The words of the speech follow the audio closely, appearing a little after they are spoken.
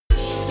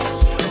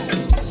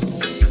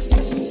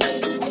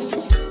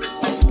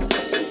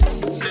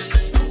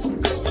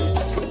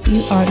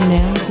You are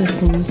now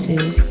listening to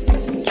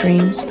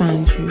Dreams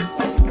Find You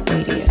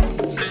Radio.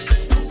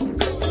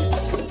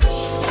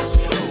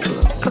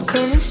 I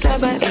couldn't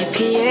stop by 8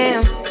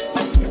 p.m.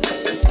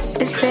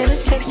 and send a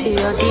text to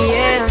your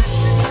DM.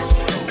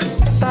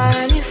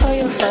 Buying for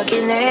your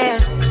fucking hair.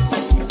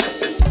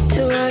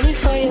 Too early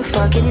for your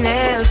fucking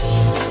nails.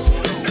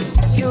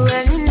 You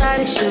running out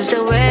of shoes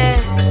to wear,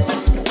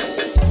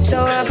 so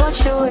I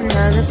bought you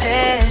another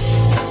pair.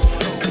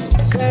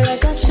 Girl, I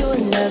got you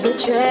another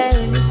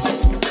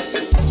dress,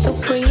 so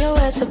put your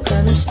ass up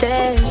on them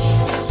stairs.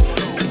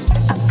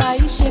 I buy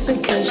you shit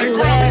because you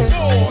wear it.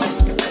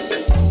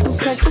 I'm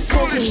pressed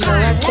because you know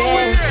I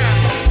care.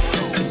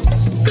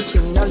 But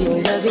you know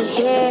you love it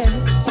here.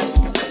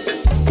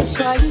 That's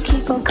why you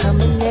keep on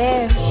coming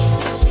there.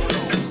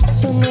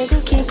 Your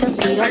nigga can't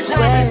compete, I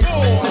swear.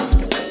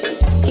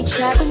 He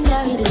tried but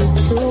now he look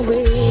too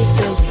weak,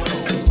 baby.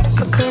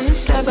 I couldn't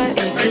stop by 8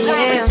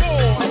 p.m.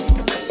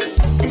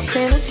 and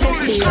send a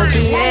text to your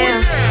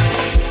DM.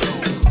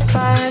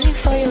 Finally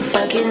for your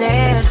fucking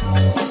hair.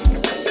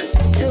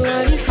 Too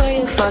early for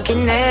your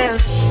fucking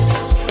nails.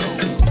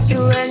 You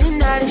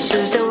running out of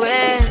shoes to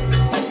wear,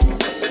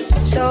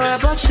 so I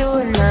bought you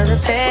another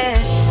pair.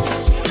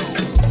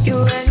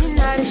 You running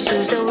out of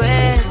shoes to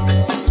wear,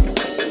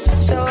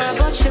 so I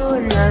bought you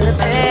another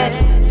pair.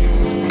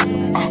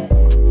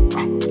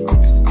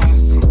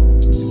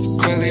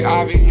 Clearly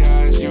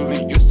obvious, you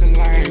been used to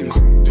lames.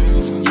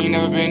 You ain't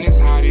never been this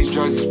high, these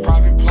drugs is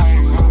private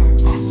planes.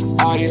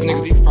 All these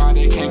niggas defraud,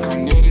 they can't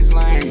come near this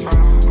lane.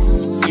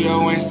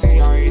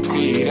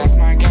 C-O-N-C-R-E-T, that's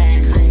my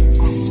game.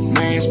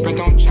 Million spent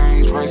on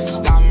chains versus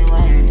diamond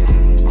rings.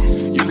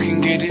 You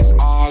can get this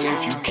all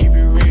if you keep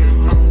it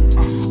real.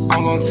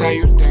 I'm gon' tell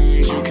you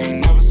things you can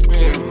never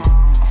spill.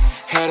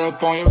 Head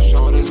up on your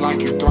shoulders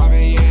like you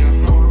thriving,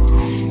 yeah.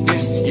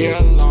 This year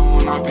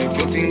alone, I paid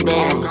 15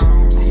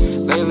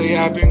 bills. Lately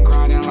I've been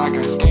grinding like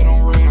I skate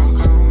on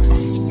rails.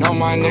 Know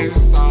my niggas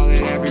solid,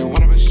 every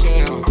one of a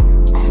shell.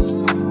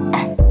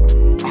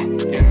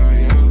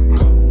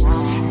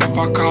 If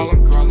I call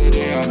them brother,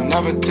 they'll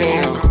never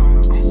tell.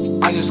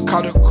 I just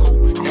caught a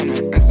coupe in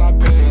an inside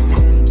bell.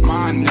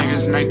 My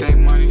niggas make their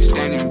money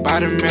standing by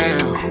the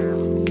mail.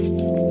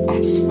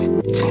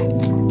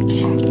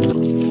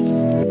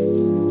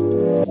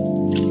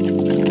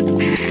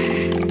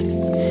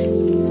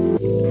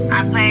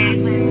 I play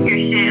your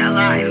shit a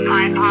lot in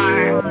my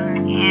car,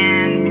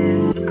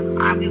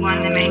 and I be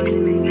wanting to make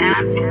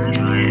snaps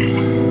to it.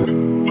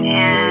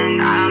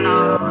 And I don't know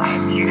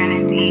if you're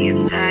gonna be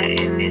upset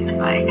if it's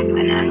like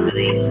an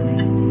unreleased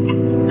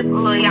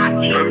Lil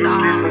Yachty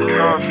song.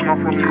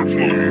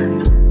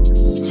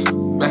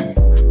 Baby,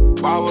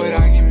 why would I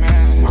get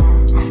mad?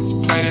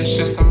 Play this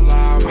shit so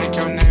loud, make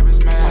your neighbors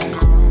mad.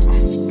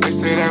 They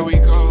say that we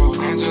goes,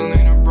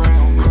 Angelina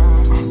Brand.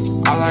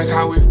 I like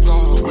how we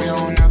flow, we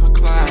don't ever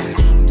clash.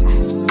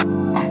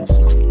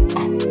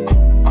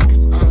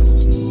 It's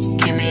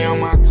us. Keep me on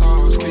my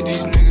toes, keep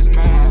these niggas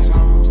mad.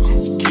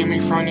 Keep me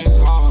from these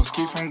hoes,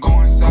 keep from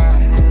going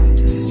sad.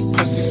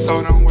 Pussy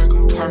so don't work,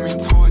 gon' turn me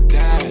to a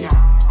dad.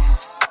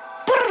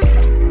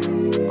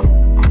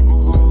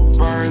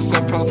 Birds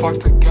that fell flock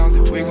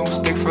together, we gon'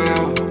 stick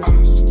forever.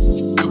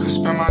 You can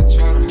spend my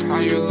cheddar, how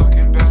you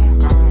looking better?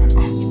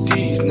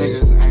 These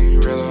niggas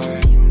ain't real,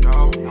 you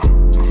know.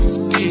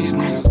 These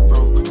niggas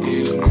broke,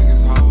 these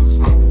niggas hoes.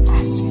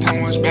 Tell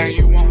me which bag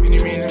you want, any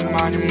meaning,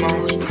 money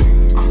most.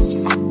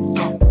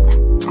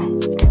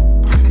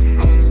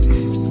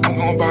 I'm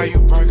gon' buy you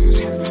burgers,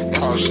 that's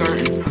for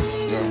certain.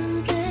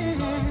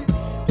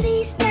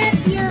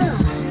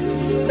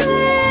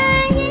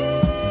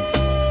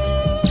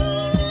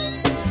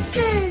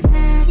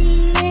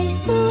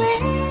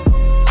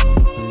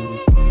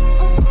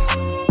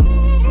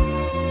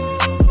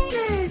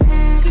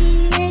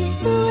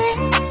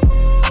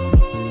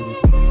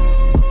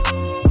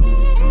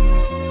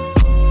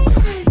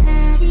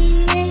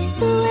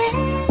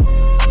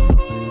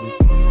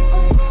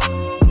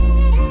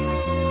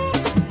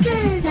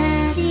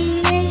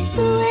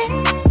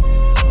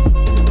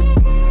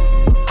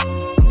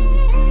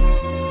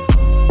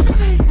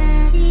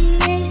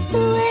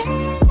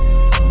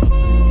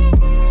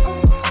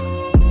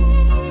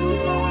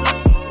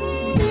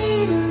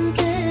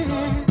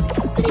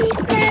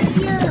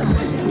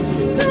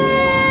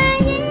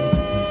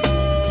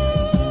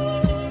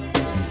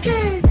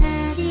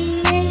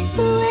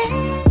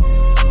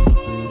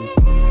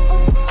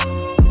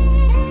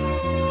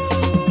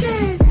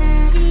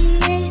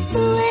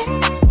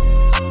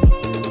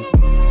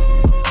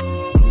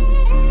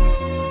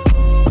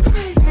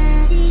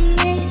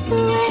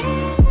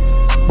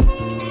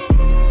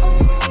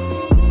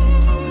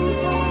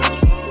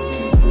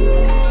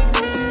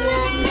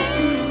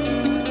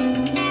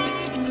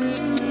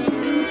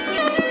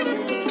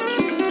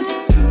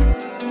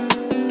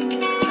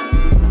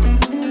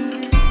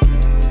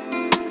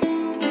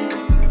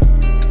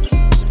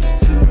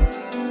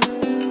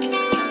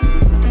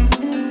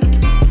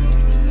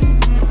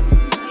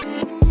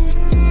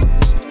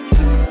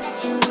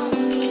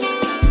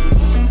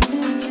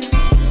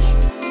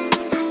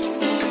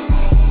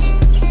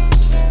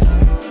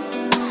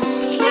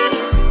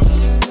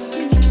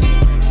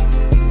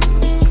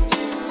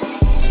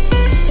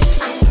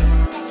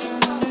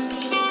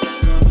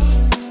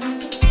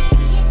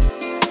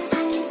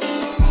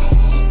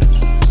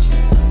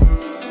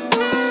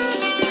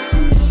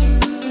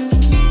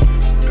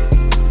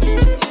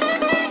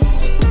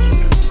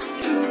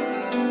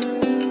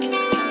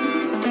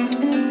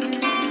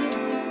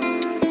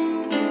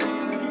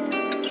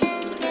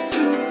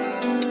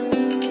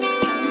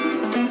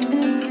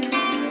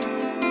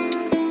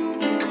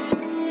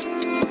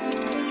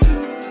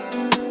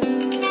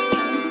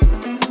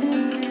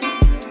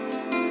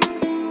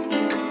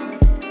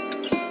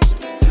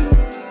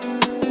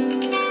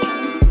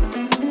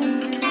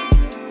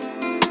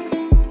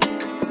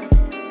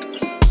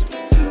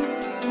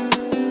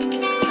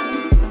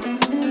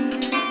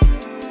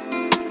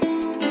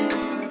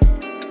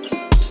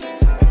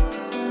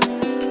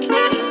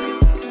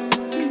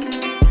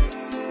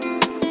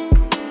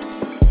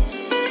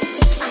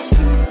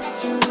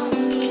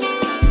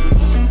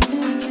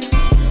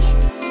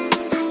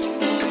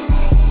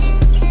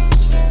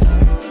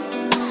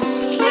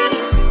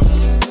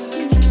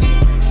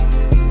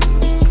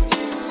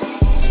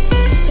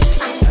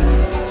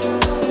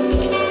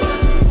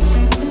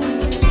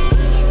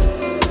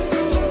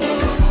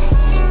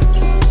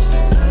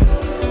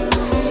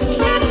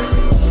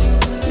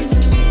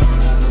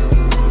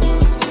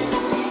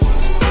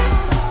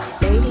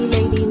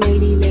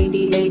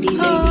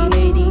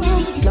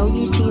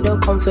 no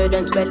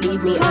confidence,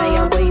 believe me, I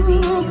am wavy.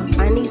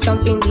 I need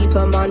something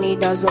deeper, money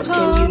does not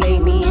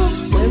stimulate me.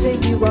 Whether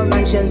you got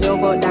mansions or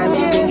got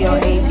diamonds in your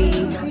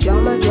AP.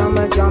 Drama,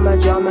 drama, drama,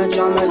 drama,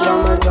 drama,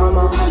 drama,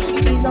 drama.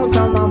 Please don't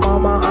tell my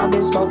mama I've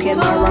been smoking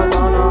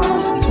marijuana.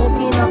 Two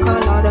pina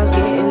coladas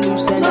getting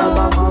loose in the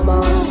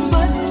Bahamas.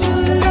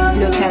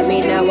 Look at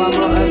me now, I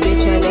got a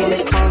bitch, her name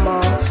is Karma.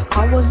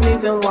 I was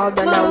moving wild,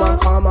 but now I'm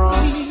calmer.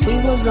 We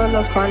was on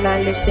the front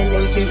line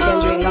listening to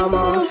Kendrick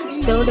Lamar.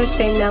 Still the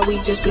same now, we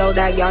just blow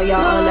that yaya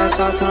on our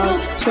tartars.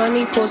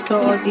 24s to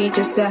Aussie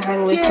just to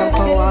hang with some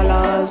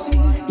koalas.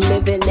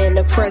 Living in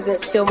the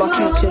present, still my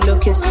future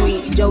looking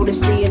sweet.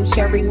 Jodeci and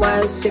cherry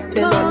wine,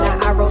 sipping on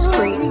that Arrows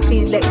Creek.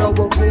 Please let go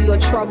of all your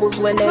troubles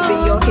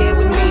whenever you're here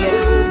with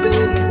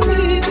me.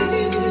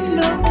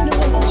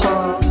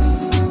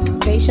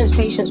 Patience,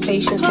 patience,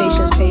 patience,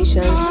 patience,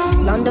 patience.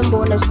 London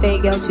born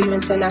estate girl to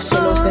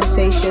international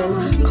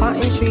sensation.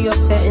 Cutting through your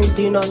settings,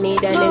 do not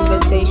need an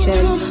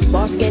invitation.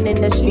 Basking in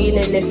this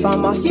feeling, if I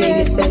must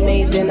say it's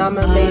amazing, I'm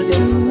amazing.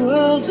 Two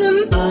worlds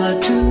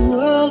and two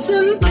worlds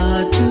and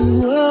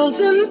two worlds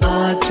and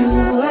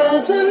two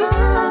worlds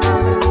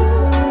and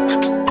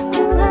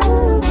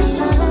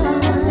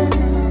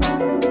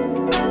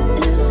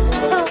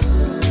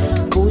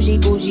bougie,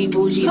 bougie,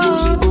 bougie,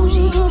 bougie,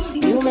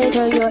 bougie. You made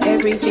her your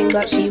everything,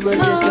 but she was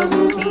just a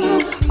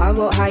groupie. I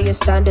got higher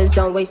standards,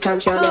 don't waste time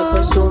trying to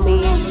pursue me.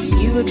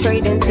 You would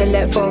trade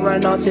intellect for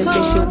an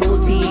artificial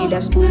booty.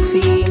 That's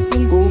goofy,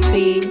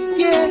 goofy,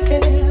 yeah,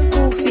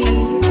 goofy.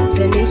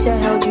 Tanisha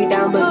held you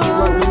down, but you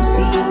want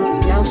Lucy.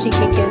 Now she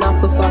kicking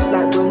up a fuss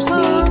like Bruce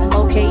Lee.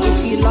 Okay,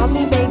 if you love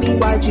me, baby,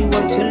 why'd you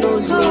want to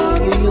lose me?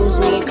 You use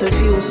me,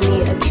 confuse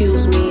me,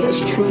 accuse me.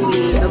 It's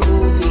truly a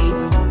movie.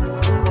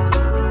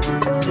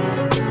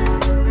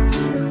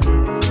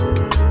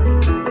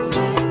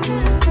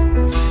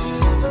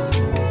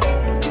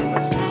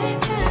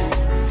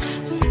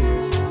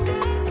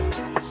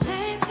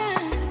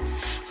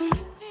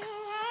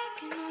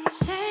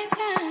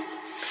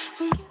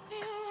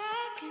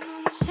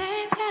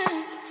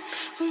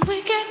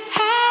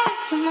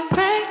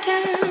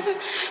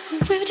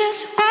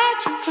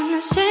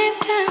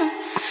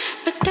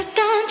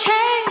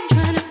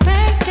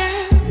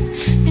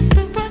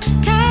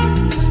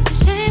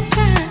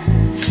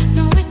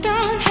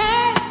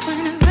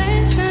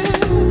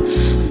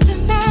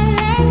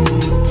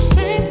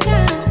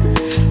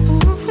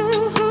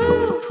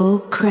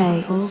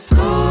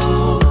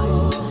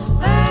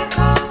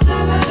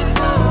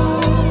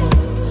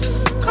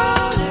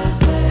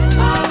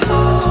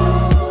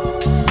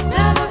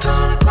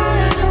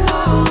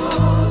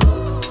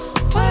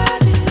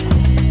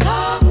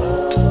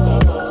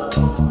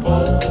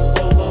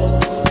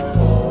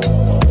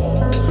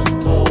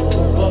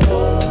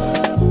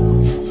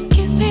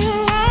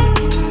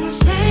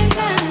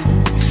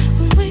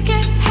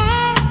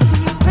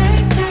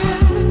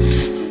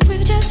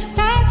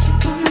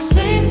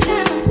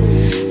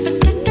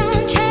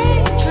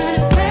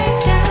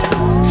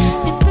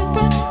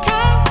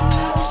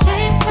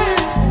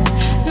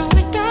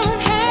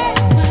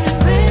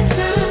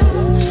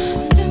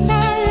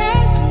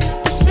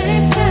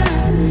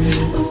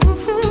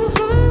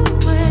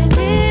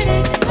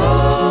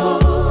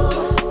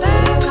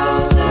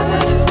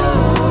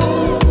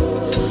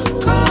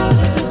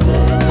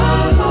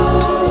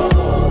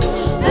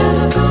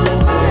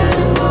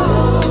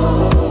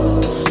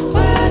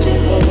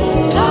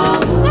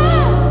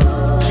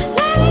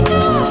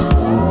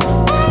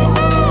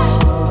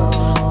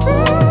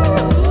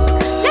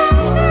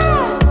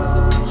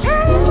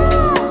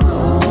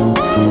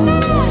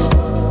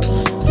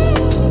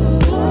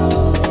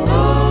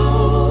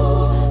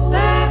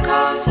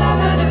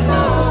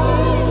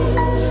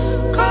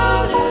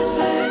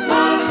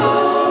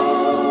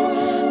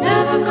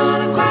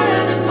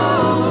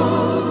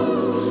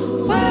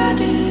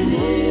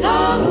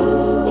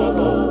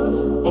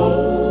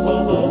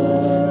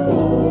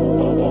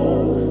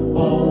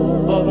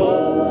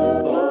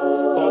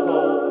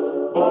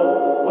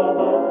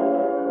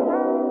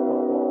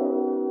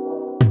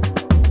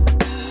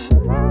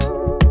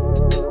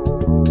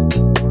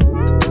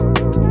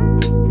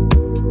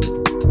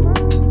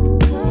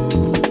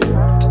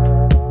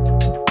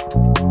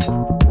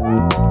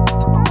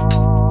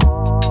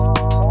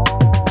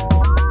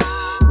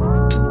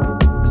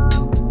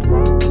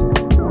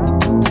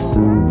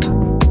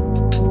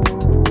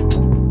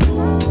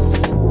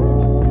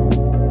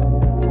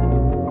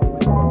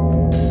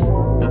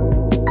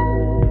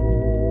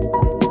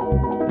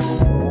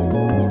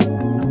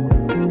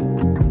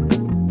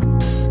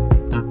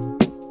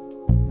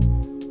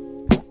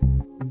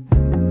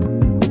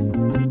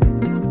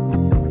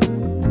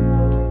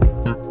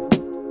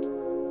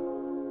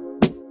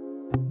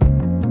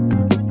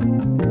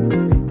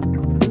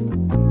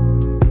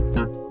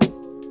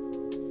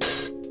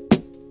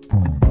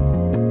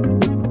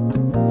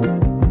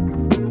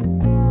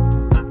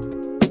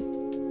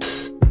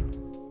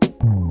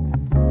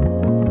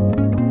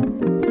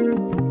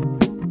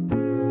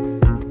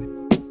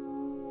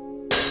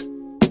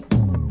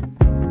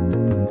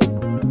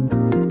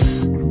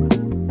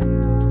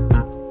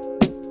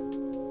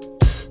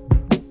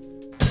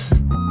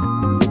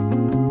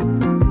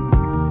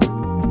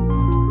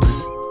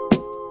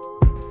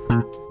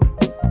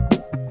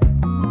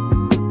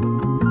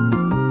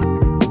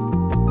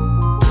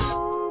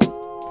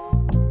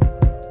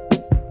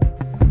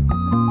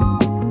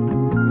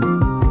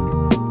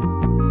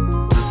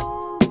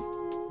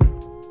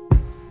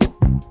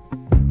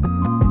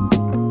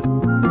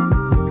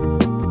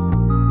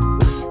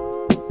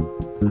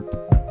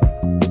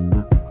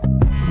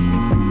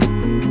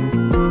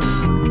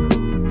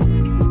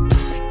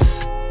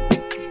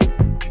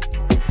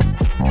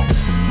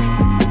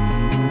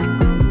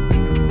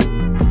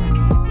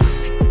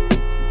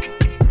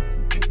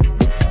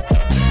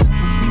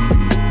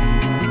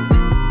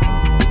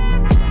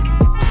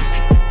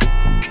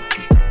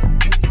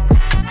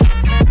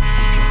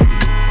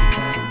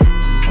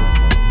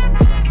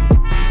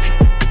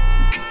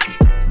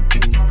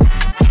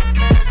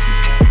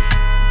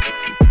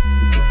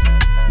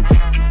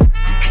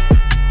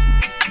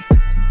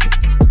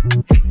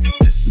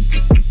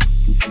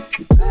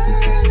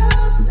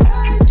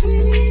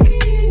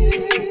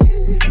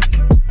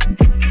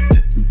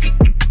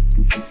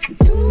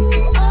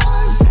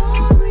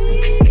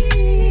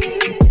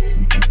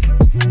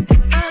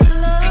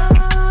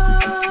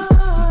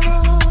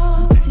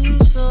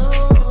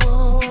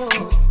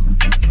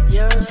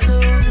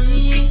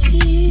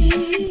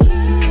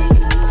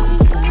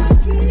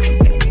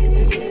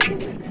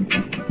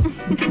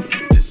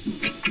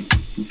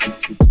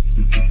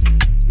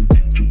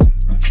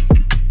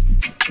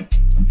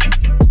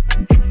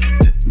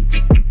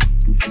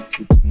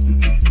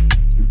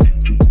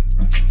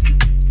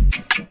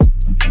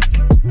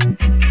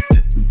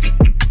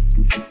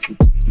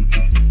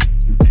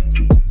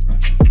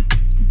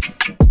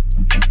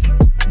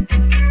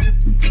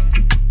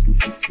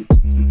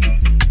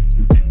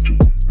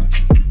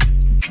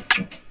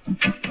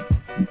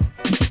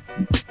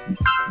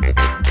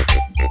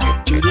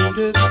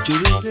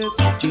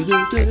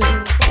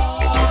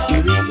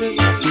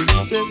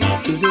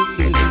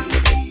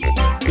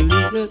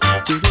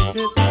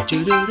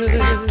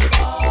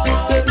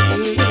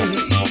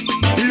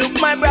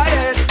 Look, my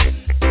brothers,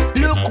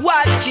 look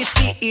what you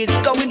see is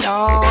going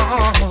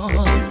on.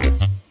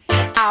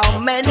 How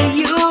many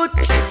youth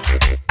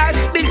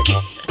has been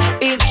killed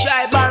in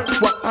tribal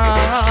war?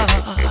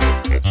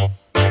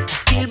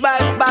 Killed by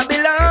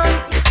Babylon,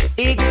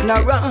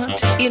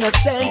 ignorant,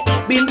 innocent,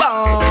 been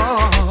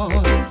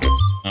born.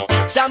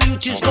 Some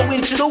youth is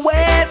going to the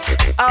west,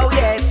 oh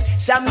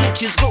yes. Some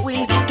youth is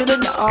going to the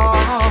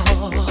north.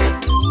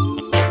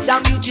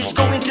 Some youth is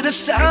going to the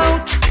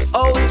south,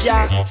 oh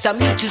yeah. Some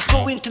youth is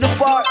going to the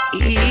far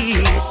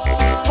east,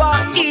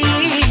 far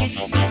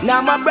east.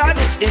 Now my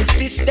brothers and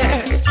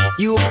sisters,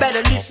 you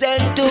better listen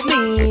to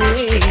me.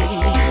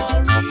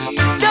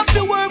 Stop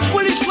the work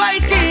foolish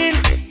fighting.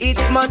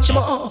 It's much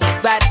more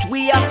that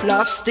we have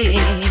lost in.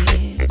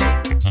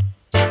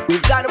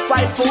 We've got to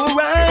fight for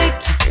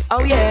right,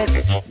 oh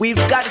yes.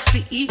 We've got to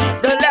see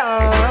the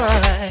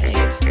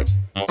light.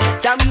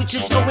 Some youth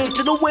is going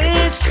to the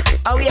west,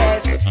 oh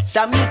yes.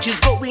 Some youth is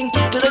going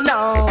to the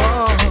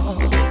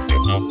north.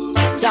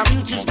 Some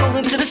youth is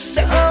going to the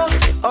south,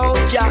 oh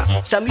yeah.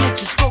 Some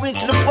youth is going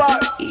to the far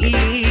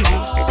east,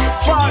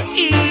 far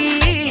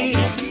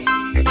east,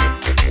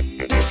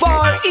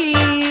 far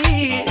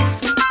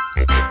east.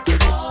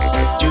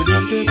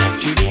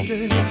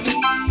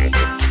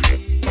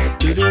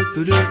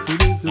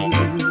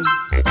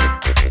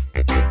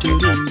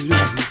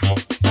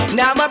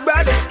 Now my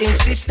brothers and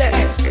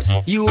sisters,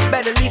 you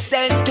better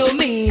listen to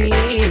me.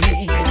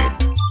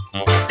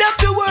 Stop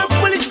the work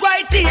foolish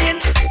fighting.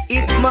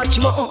 It's much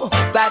more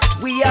that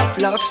we have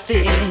lost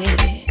it.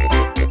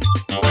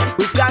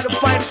 We've got to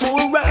fight for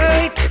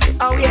right,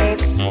 oh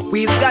yes.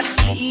 We've got to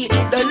see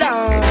the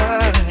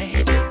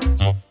light.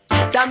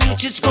 Some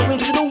youth is going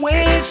to the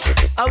west,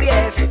 oh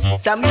yes.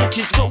 Some youth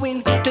is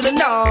going to the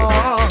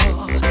north.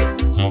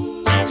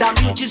 Some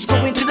youth is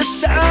going to the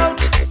south,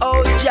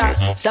 oh yeah.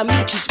 Some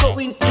youth is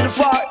going to the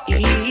far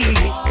east,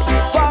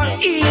 far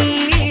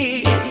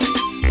east.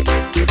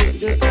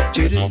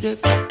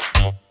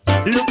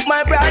 Look,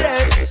 my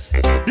brothers,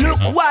 look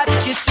what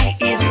you see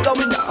is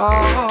going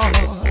on.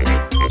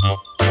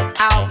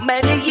 How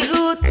many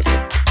youth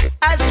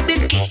has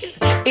been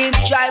killed in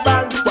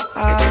tribal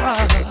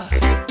war?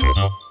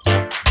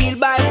 Killed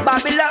by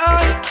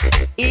Babylon,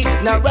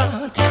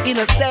 ignorant,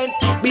 innocent,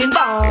 been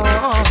born.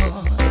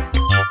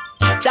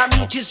 Some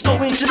youth is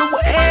going to the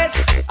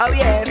west, oh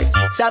yes.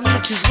 Some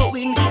youth is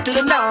going to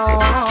the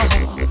north.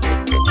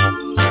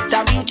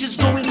 Some youth is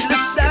going to the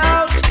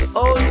south,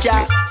 oh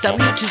yeah. Some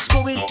youth is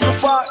going to the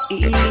far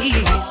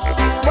east,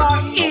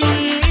 far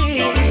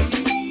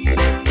east,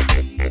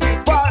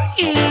 far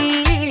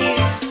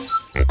east.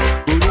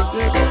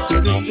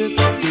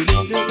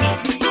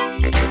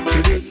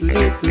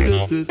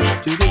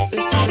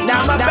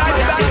 Now my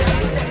brother,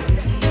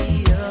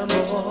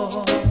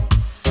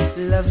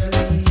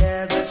 lovely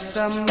as a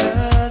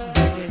summer's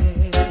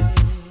day,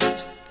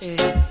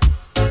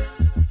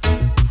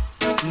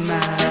 my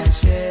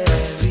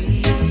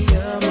cherry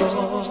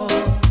amor,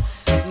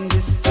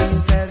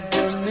 distant as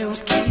the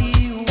Milky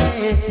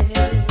Way.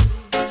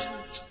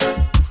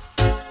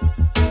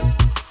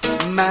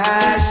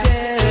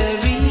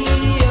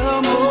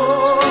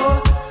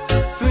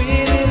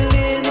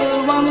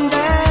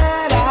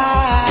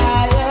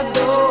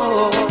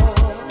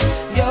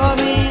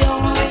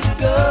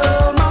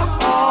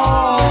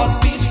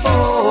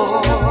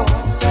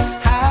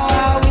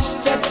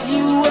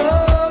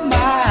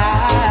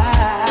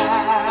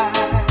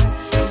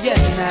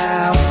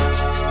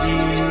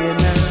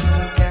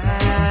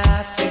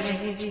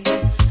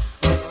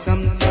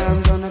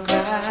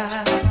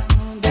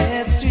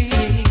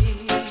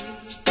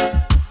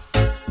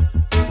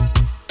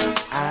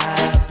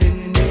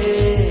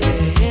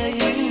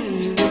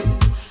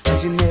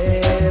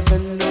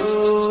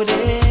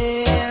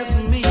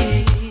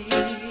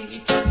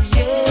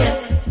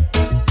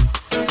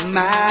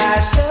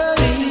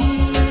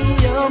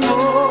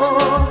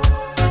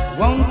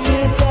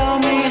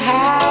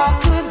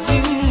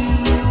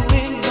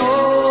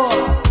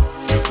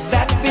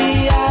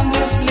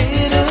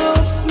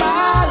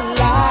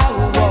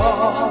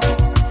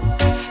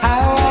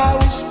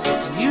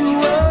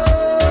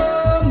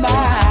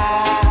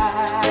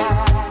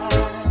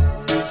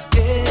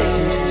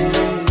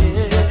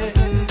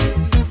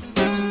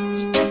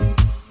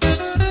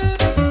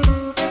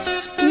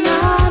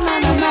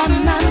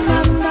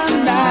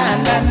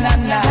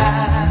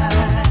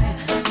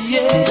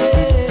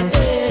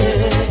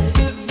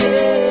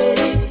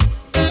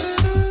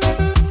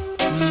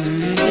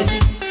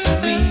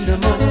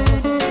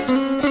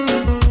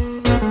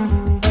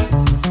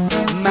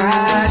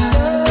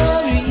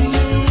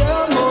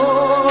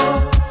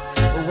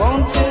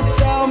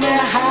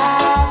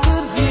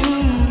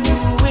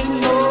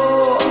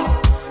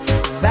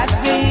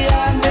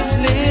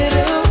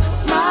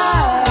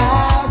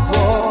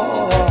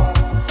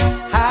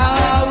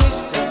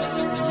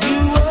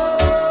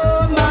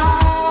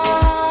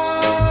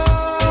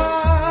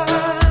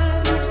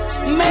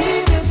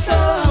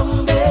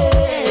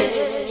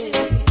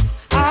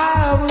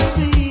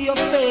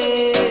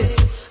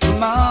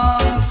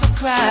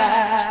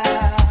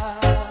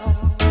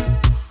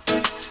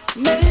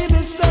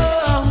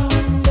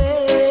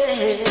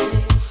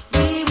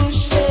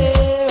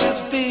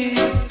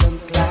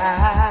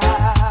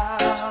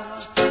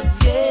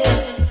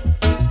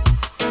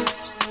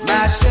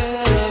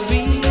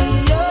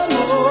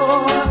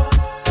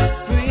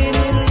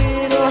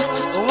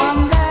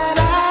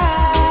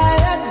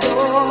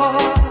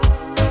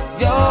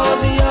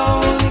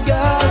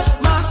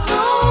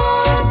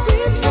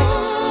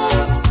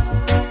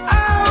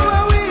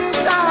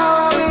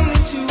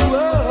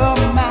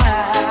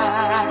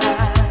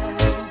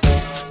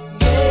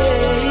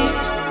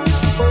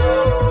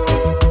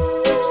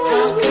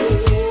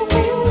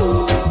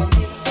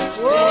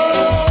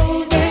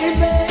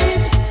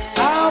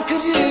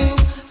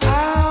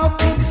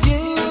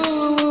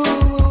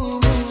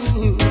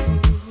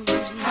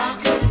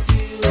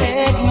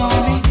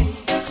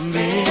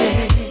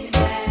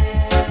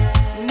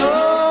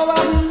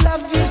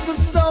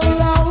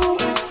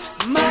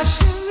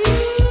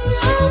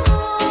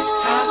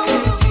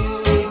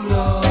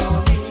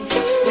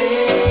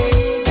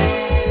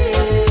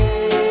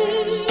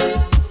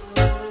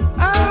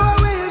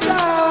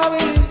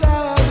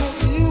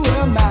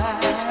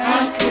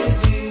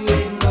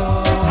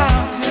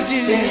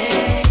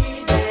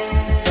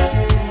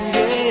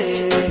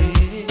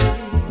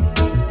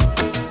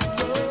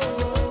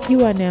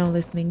 now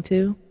listening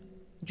to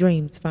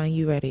Dreams Find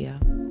You Radio.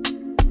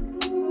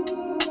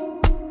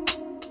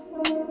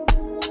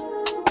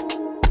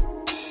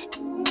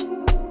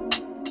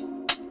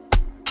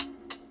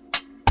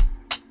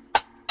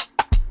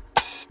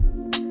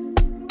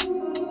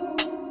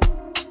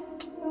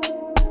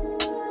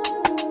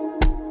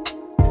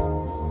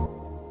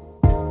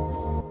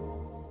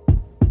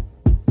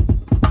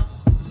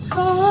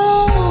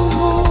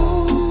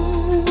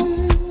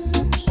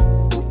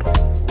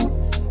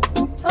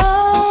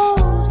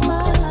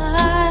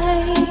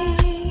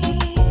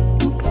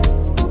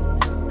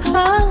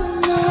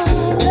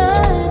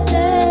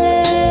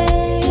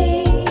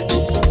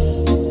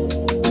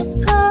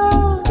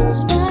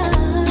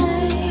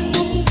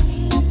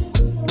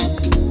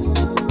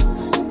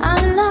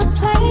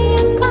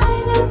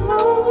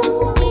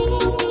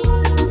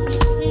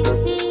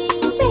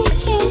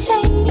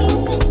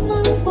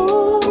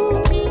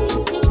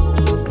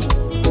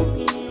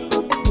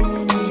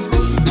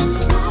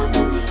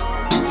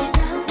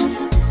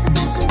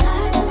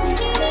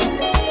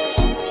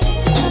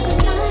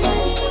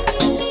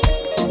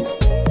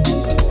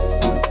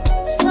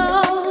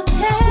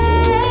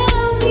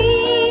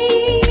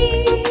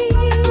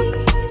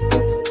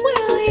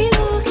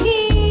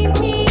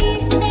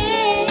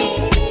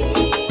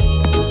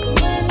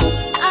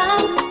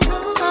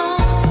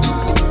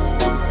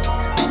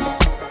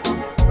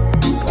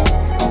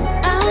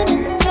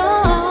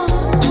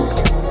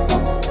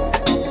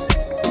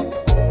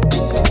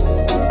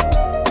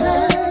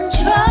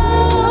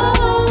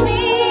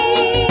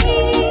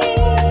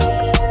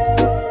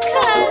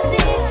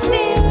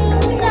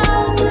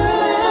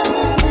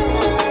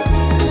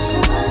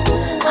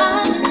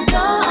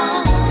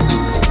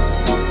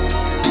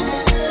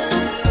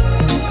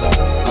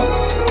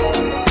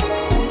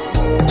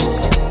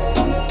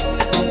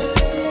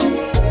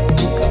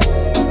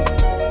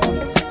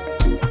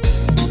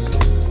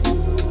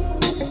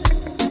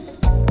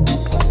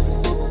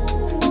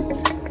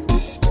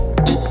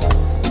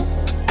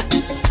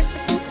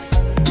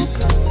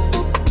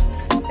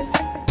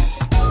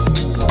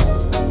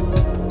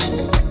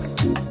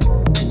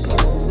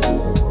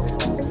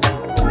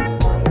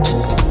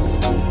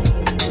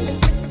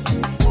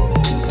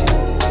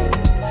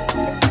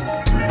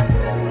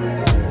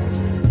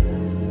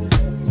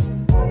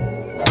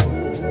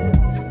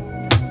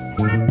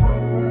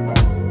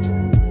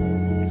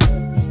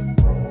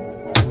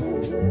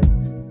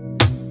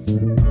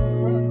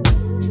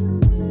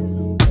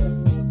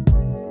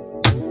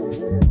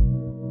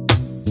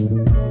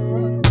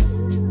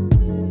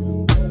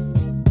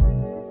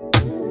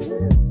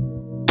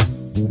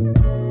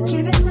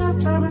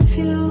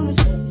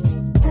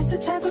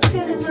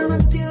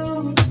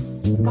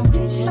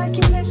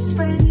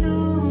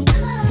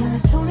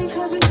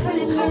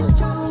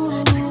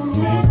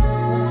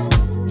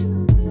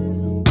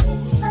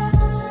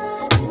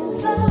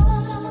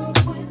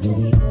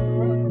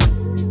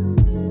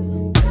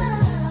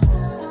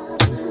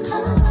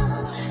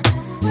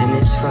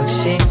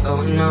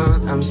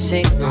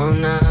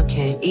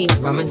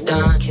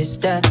 Ramadan, kiss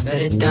that,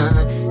 better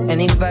done.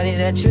 Anybody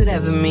that you'd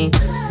ever meet,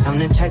 I'm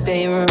the type that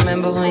you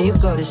remember when you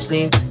go to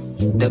sleep.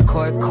 The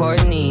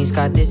court knees,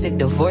 got this sick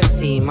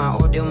divorcee. My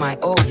order, my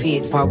old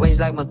fees, part ways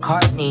like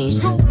McCartney.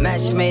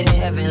 Match made in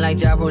heaven like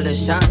Jabro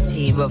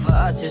Ashanti. But for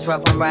us it's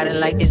rough, I'm riding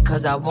like this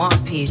cause I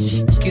want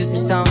peace.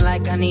 Excuses sound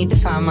like I need to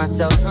find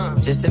myself.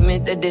 Just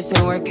admit that this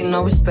ain't working,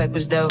 no respect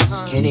was dealt.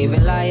 Can't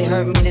even lie, it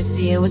hurt me to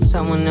see it was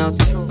someone else.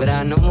 But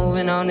I know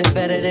moving on is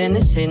better than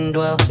to sit and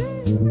dwell.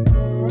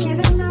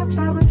 Giving up,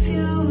 I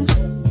refuse.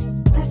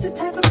 That's the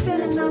type of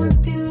feeling I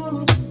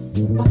refuse.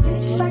 My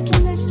bitch like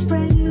your lips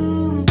brand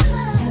new.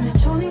 And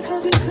it's only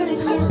cause we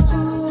couldn't get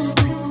through.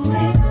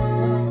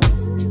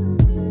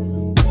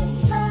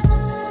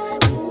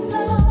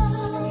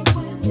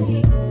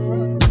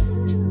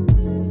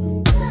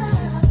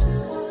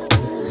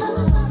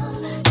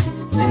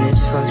 And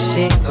this fuck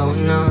shit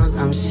going on,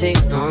 I'm sick,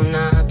 no I'm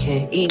not.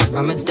 Can't eat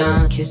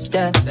Ramadan, kiss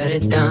that, better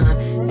done.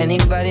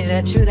 Anybody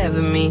that you'd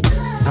ever meet,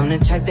 I'm the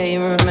type that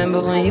you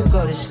remember when you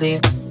go to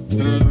sleep.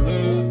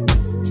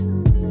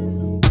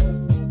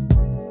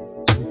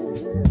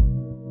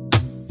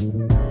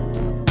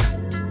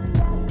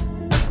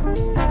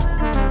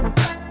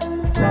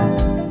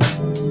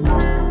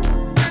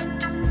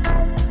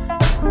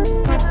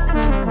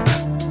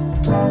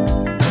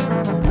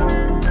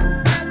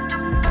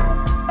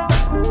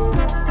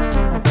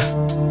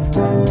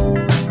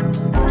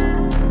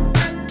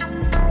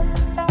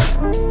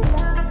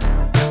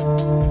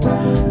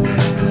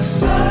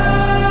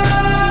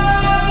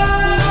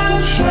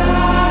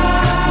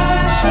 Sunshine.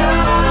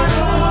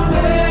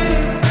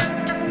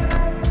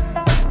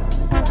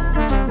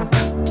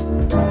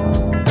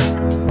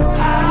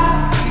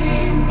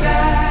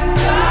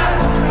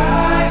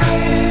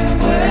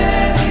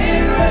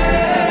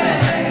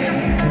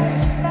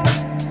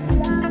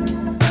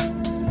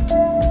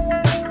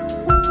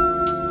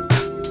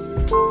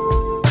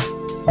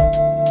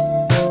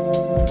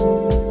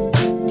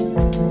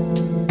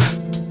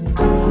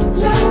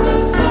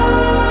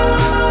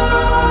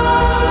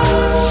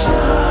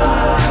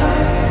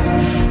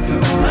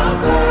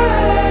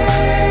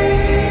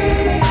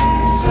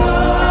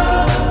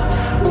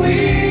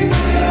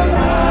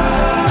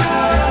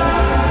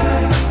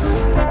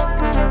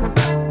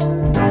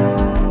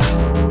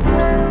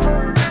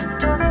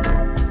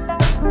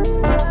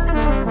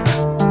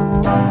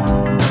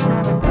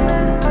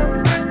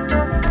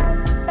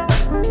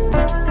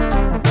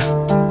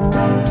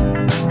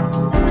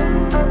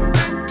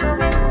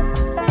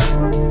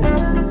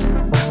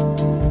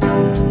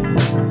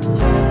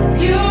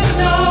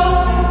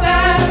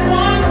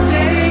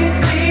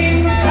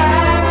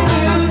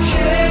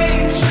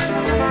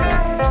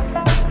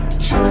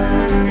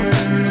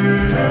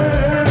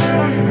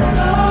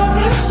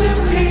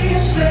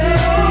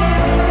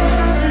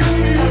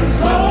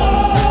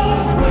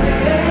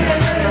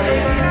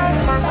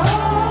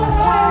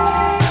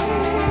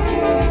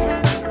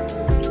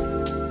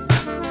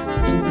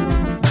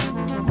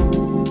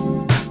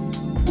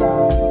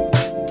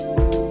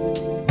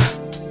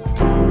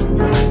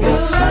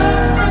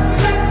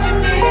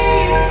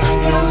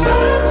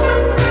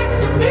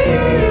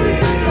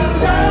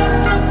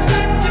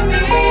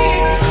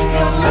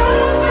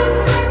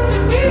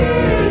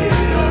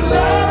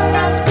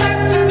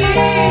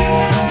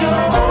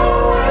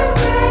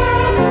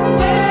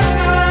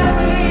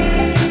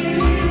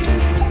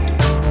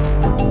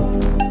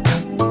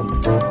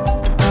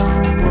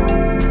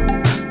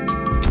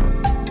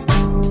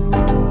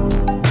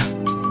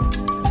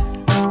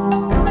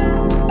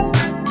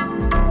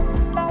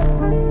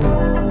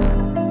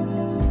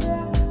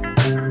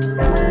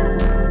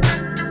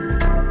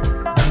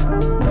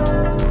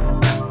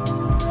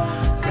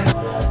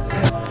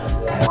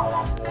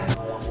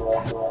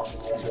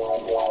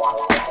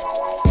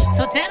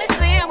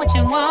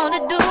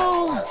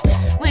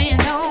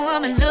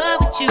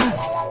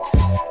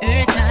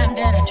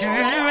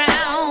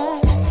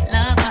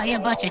 you,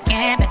 but you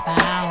can't be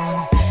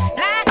found.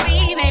 Fly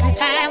free, baby,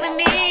 fly with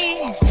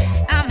me.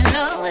 I'm in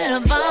love with a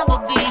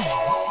bumblebee.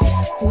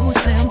 Ooh,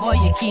 slim boy,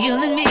 you're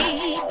killing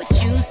me, but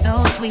you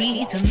so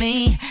sweet to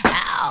me.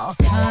 Oh,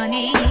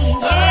 honey,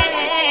 yeah.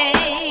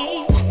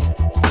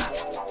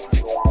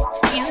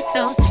 You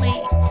so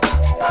sweet.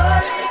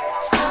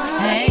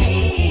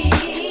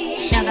 Hey,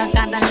 sugar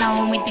got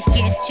along with to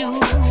get you.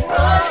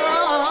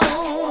 Oh,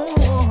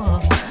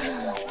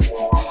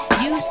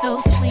 you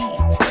so sweet.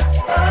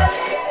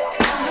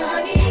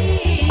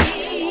 Honey,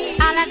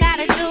 all I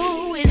gotta do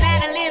is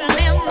add a little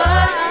lemon.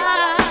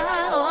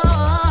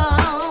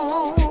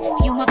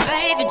 You my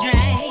favorite drink.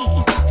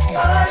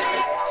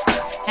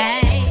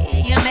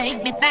 Hey, you make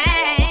me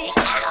think.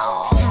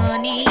 Oh,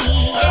 honey,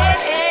 yeah.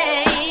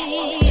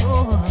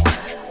 Oh,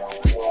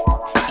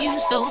 you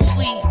so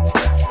sweet.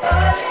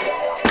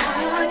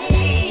 Honey.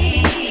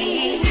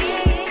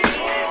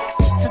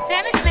 So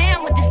tell me, Slim,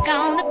 what this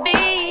gonna be?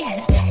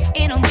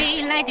 It don't be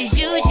like this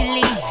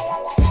usually.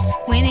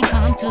 When it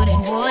comes to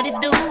that, what it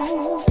do?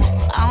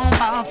 I don't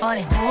fall for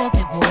that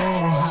whoopie boo.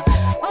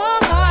 Oh,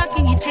 boy,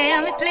 can you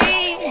tell me,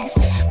 please?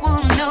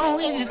 Wanna know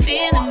if you're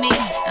feeling me.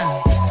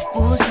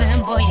 Oh, Slim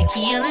boy, you're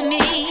killing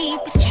me,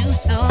 but you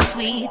so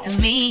sweet to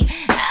me.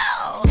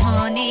 Oh,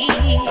 honey,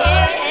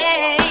 yeah.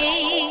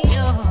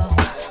 Oh,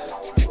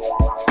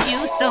 you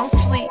so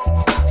sweet.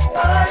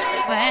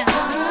 Well,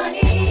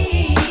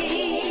 honey,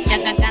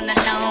 Chaka got a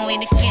long way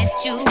to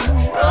catch you.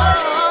 Oh,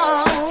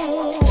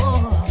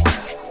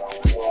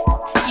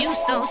 you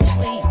so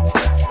sweet.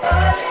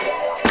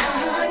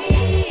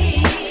 Honey,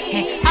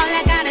 hey, all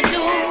I gotta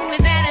do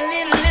is add a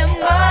little lemon.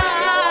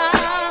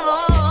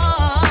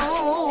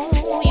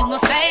 Oh, you my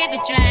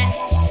favorite drink.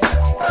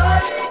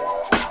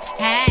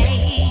 Hey,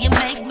 you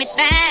make me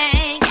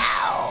think. Oh,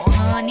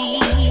 honey,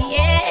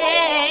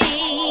 yeah,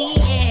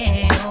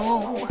 yeah.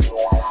 Oh,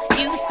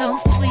 you so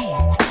sweet.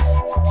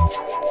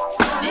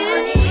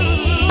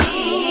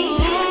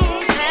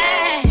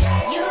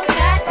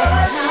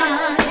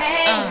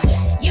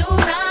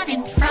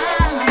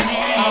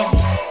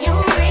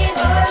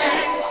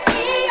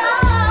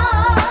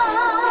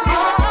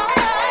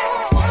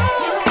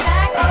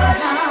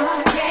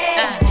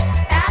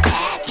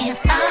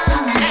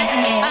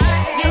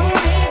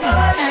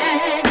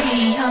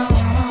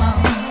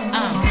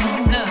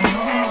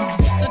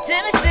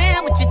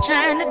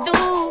 Trying to do,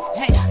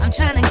 hey, I'm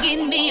trying to get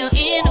me an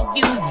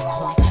interview.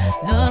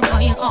 Look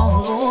for you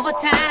all over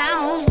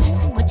town,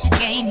 but your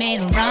game made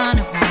a run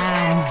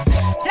around.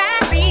 Fly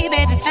free,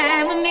 baby,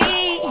 fly with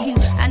me.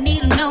 I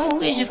need to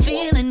know, is you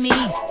feeling me?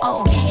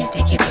 Oh, can you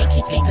stick your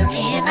pinky finger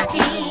in my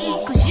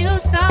teeth? Cause you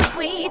so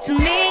sweet to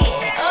me.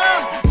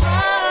 Oh,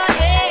 oh,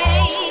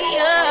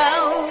 yeah,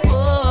 oh,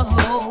 oh,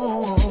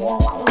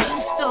 oh, you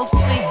so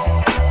sweet.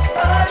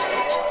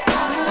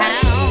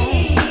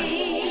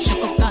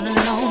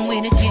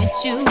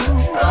 You, oh,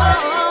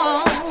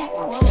 oh,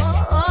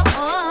 oh,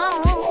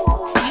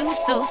 oh, you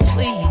so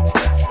sweet.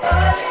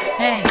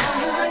 Hey,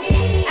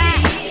 honey,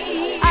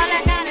 all I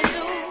gotta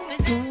do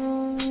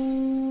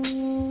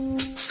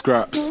is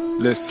Scraps,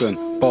 listen,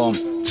 bomb,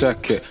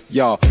 check it.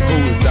 Yo,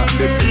 who's that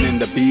dipping in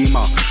the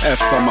Beamer?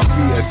 F's on my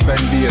feet, it's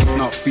Fendi, it's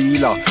not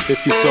Fila.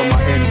 If you saw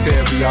my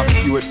interior,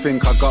 you would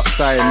think I got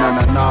signed.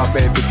 Nah,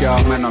 baby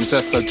girl, man, I'm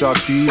just a drug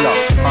dealer.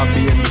 I'll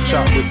be in the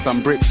trap with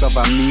some bricks of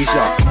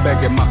amnesia.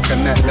 Begging my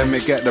connect, let me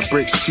get the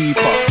bricks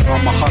cheaper.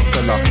 I'm a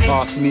hustler,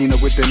 ask Nina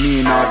with the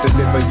Nina. I'll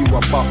deliver you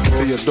a box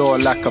to your door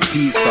like a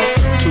pizza.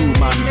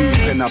 2-man deep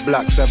in a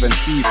black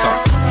 7-seater.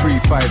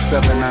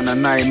 357 and a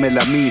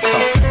 9mm.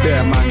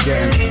 There man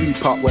getting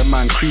sweep up when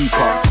man creep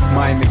up.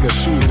 My nigga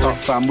shoot up,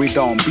 fam, we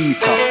don't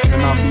beat up.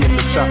 And I'll be in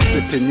the trap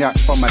sipping yak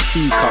from a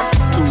teacup.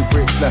 2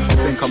 bricks left, I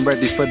think I'm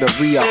ready for the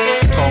re-up.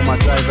 Told my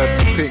driver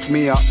to pick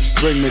me up,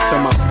 bring me to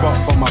my spot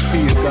for my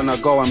P's. Gonna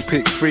go and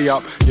pick 3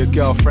 up. Your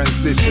girlfriend's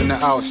dishing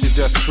it out, she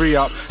just free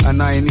up.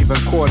 And I ain't even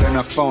calling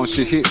her phone,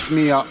 she hits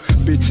me up.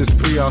 Bitches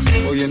pre us,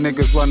 all your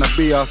niggas wanna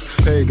be us.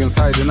 Pagans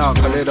hiding out,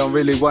 cause they don't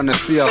really wanna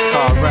see us.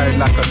 Car ride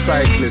like a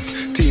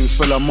cyclist. Teams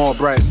full of more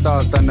bright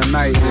stars than the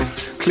night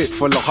is. Clip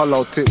full of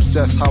hollow tips,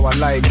 just how I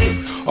like it.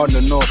 On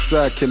the North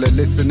Circular,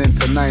 listening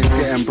to nines,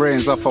 getting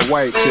brains off a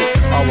white chick.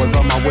 I was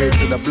on my way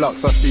to the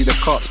blocks, I see the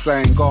cops. I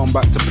ain't going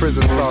back to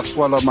prison, so I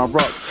swallowed my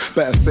rocks.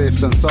 Better safe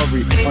than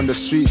sorry, on the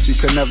streets you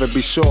can never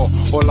be sure.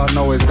 All I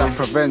know is that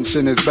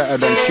prevention is better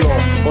than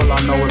cure. All I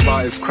know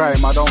about is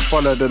crime, I don't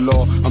follow the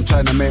law. I'm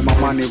trying to make my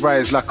money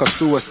rise like a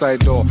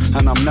suicide door.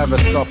 And I'm never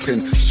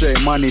stopping, straight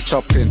money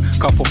chopping.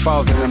 Couple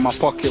thousand in my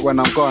pocket when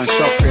I'm going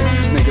shopping.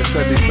 Nigga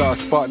said he's got a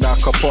spot that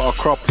I could put a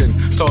crop in.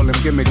 Told him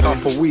give me a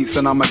couple weeks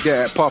and I'ma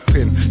get it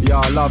popping. Yeah,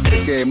 I love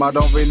the game, I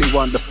don't really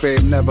want the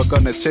fame. Never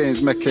gonna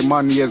change, making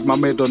money is my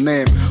middle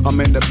name. I'm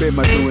in the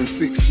bimmer doing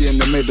 60 in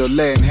the middle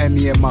lane.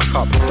 Henny in my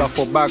cup,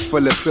 duffel bag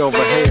full of silver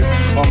haze.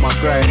 On my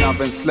grind, I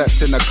haven't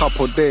slept in a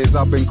couple days.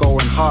 I've been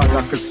going hard,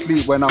 I could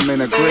sleep when I'm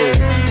in a grave.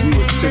 You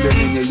was chilling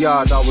in your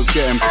yard, I was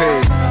getting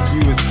paid.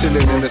 You was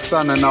chilling in the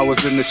sun and I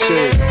was in the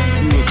shade.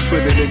 You was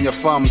twiddling your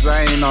thumbs,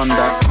 I ain't on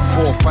that.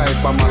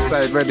 4-5 by my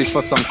side, ready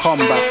for some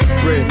combat.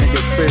 Break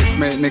niggas face,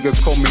 make niggas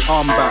back on me,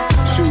 I'm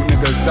back. Shoot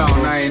niggas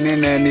down, I ain't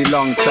in any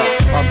long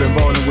chat. I've been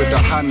rolling with the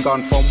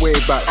handgun from way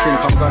back.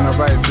 Think I'm gonna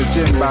rise the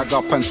gym bag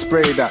up and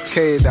spray that,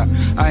 K that.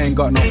 I ain't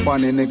got no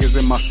funny niggas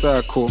in my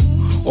circle.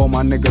 All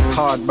my niggas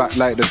hard back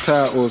like the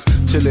turtles.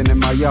 Chilling in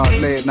my yard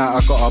late night,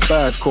 I got a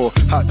bird call.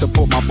 Had to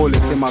put my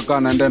bullets in my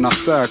gun and then I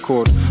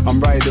circled. I'm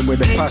riding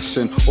with a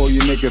passion, all you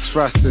niggas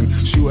thrashing.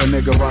 Shoot a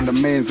nigga on the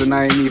mains and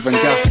I ain't even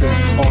gassing.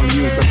 Only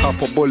used a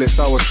couple bullets,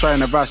 I was trying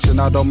to ration.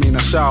 I don't mean a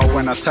shower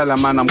when I tell a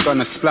man I'm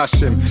gonna splash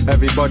him.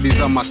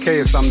 Everybody's on my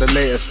case, I'm the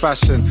latest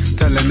fashion.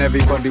 Telling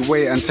everybody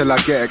wait until I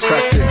get it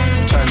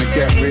cracking. Trying to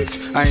get rich,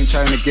 I ain't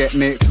trying to get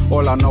nicked.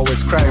 All I know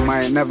is crime,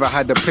 I ain't never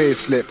had a pay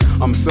slip.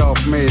 I'm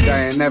self-made,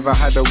 I ain't never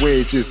had the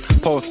wages.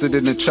 Posted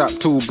in the trap,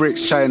 2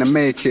 bricks trying to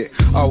make it.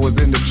 I was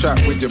in the trap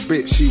with your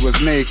bitch, she was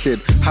naked.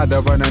 Had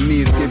her on her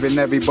knees giving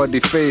everybody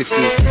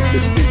faces.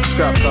 It's big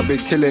scraps, I've been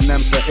killing them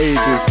for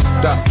ages.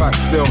 That fact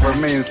still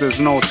remains, there's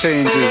no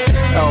changes.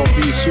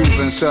 LV shoes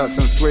and shirts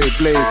and suede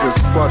blazers.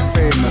 Squad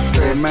famous,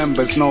 same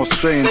members, no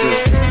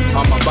strangers.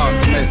 I'm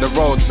about to make the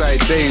roadside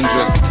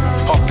dangerous.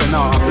 Hopping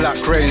out a black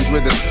range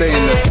with a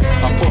stainless.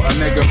 I put a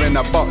nigga in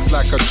a box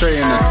like a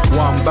trainer's.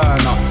 1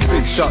 burner,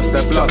 6 shots,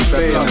 they're blood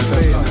stainless.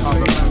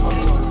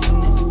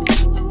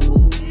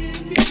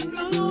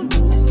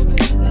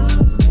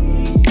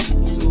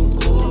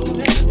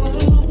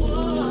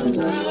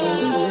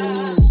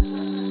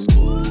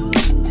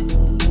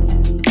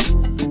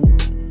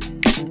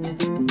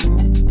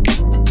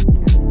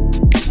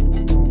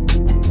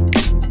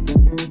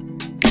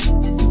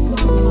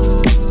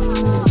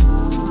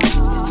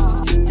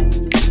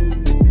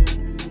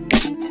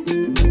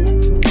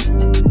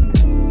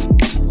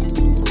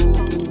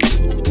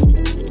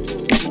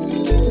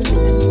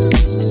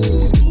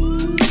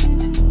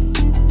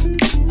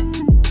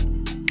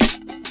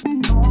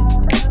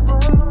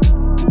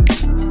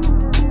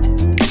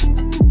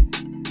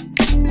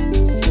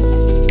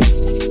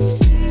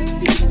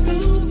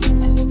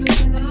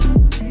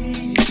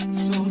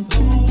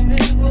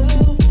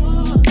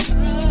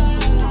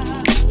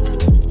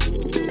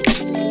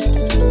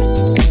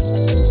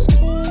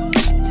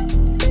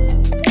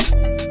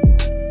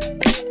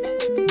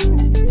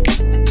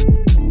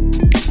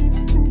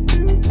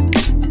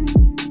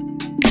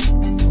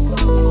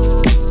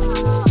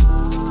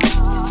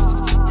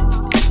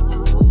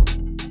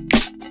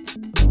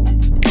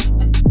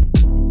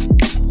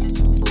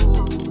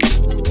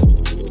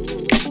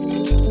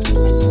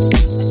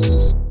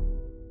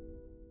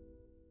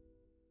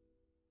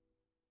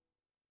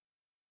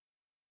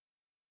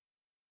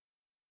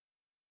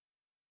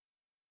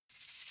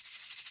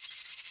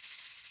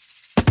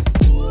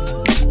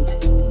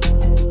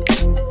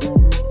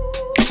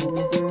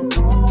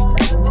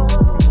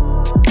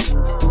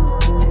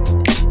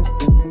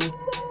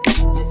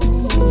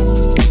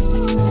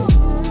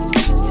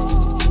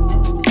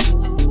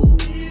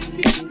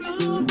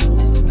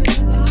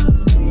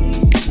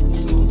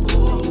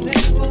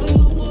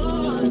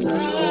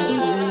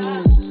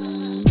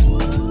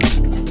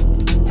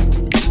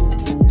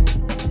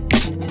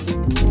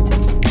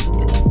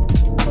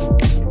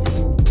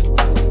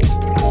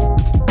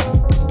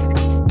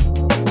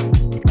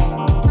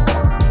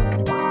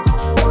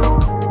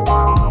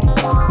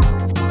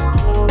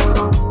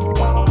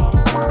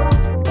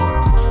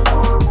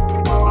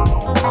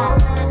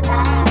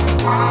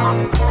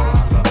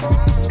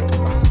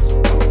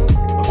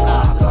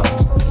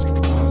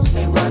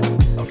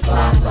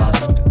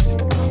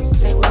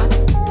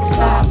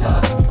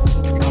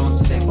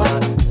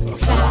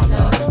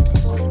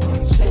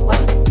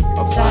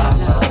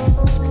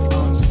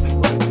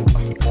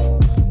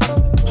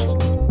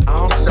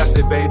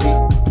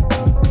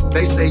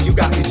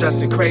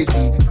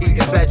 Crazy,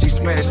 eating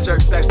veggies, wearing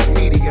shirts extra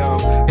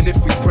medium. And if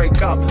we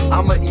break up,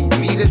 I'ma eat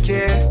meat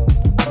again.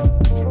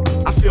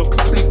 I feel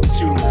complete with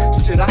you.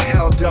 Shit, I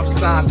held up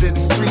signs in the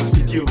street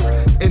for you.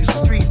 In the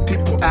street,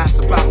 people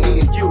ask about me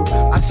and you.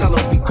 I tell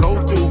them we go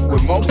through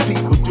what most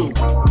people do.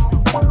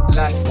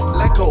 Let's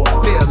let go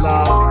of fear,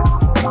 love.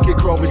 You can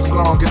grow as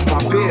long as my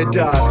beard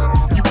does.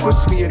 You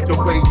push me in the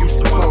way you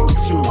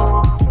supposed to.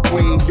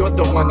 Queen, you're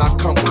the one I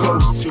come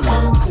close to.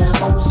 Come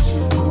close to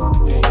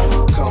me.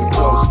 Come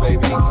close,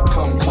 baby.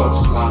 Come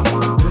close, my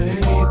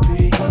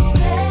baby.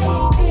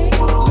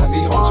 Let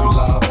me hold you,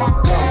 love. Come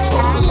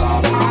closer,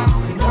 love.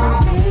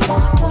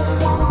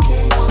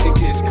 It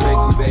gets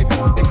crazy, baby.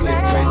 It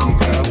gets crazy,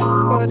 girl.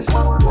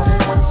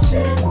 What's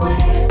it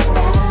without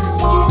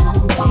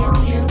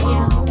you?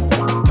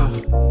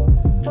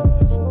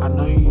 I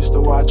know you used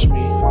to watch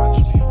me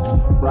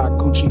rock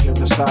Gucci and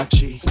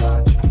Versace,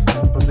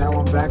 but now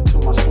I'm back to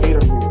my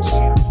skater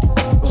roots.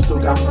 But still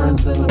got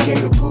friends in the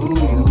gator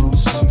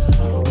boots.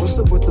 What's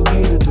up with them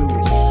hater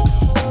dudes?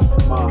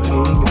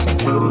 Hating is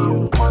okay to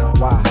you?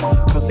 Why?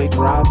 Cause they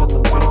drive in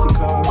them fancy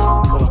cars?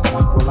 Look,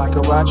 well I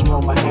can ride you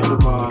on my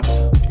handlebars.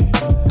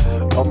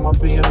 On my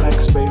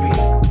BMX, baby.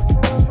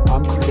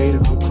 I'm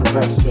creative with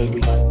Tourette's,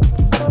 baby.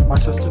 My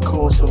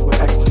testicles filled with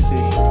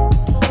ecstasy.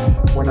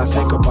 When I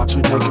think about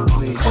you naked,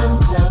 please. Come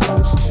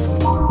close to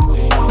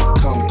me.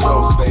 Come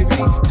close, baby.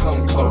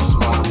 Come close,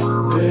 my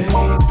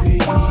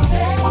baby.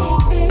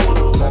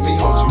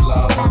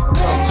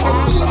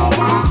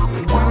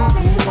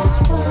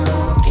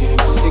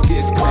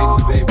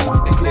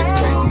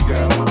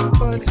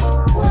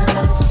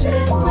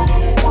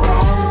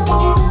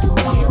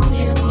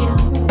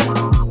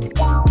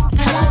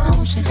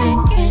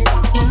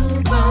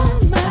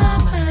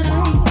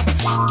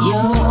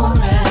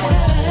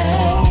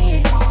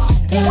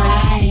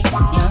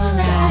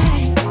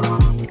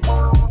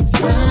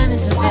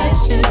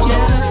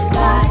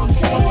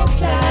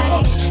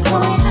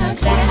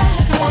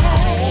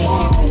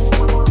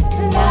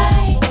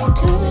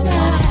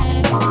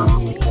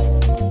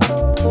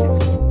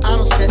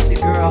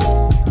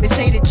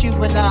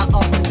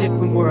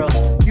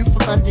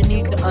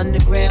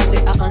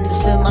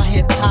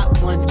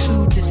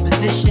 1-2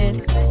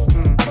 disposition.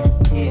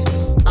 Yeah,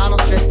 I don't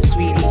stress it,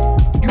 sweetie.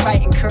 You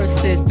write in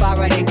cursive, I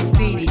write in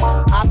graffiti.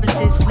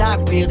 Opposites,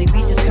 not really,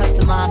 we just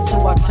customize to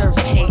our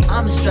terms. Hey,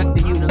 I'm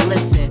instructing you to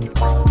listen.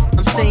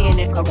 I'm saying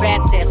it, a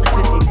rat's ass I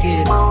couldn't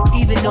give.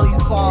 Even though you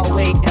far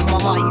away, in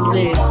my heart you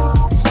live.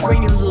 So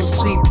bring your little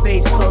sweet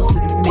face closer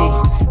to me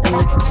and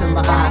look into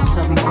my eyes,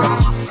 tell me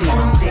what you see.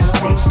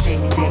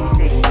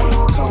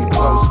 Come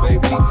close,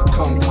 baby,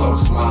 come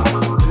close, my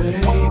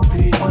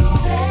baby.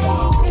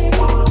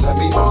 Let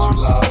me hold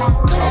you, love.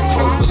 Come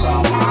closer,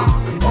 love.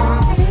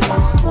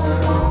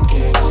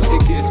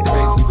 It gets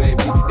crazy,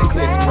 baby. It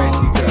gets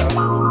crazy, girl.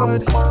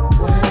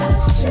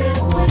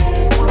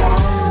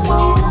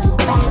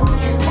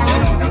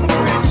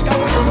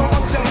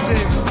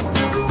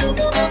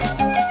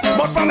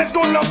 But from its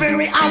good loving,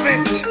 we have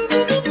it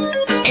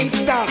in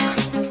stock.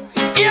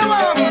 Yeah,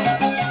 man.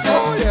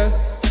 Oh, yes.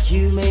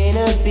 You may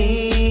not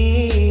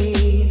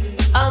be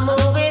a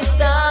movie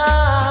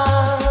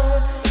star.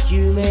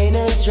 You may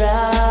not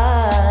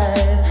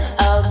drive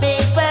a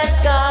big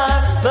fast car,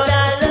 but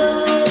I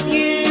love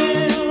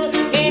you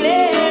in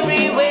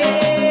every way.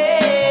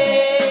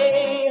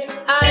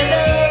 I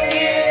love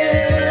you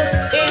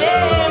in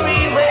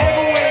every way.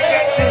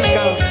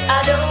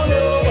 I don't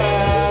know why.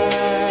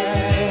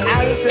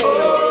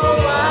 Oh,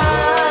 why?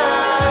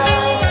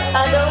 I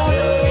don't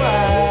know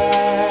why.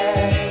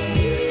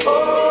 Oh,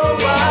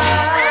 why?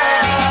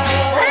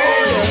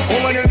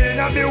 Woman, you may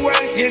not be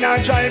wealthy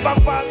and drive a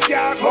fast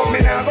car, but me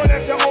not go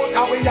left you out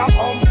and we have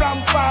come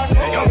from far.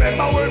 You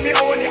remember when me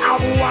only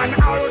have one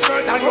arrow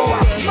shirt and go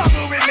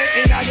muggle with me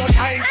in your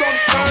tight up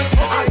skirt.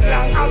 As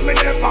long as me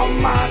never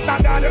master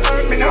than the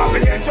earth, me not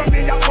forget to me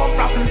you come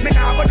from. Me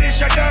not go dish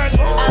your dirt.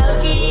 I'll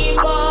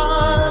keep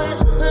on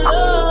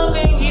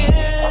loving you.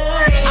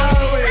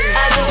 Always.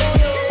 I don't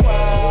know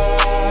why.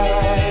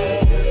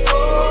 Oh,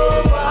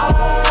 why?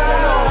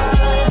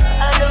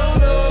 I don't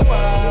know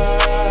why.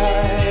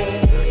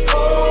 Oh,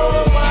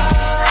 why?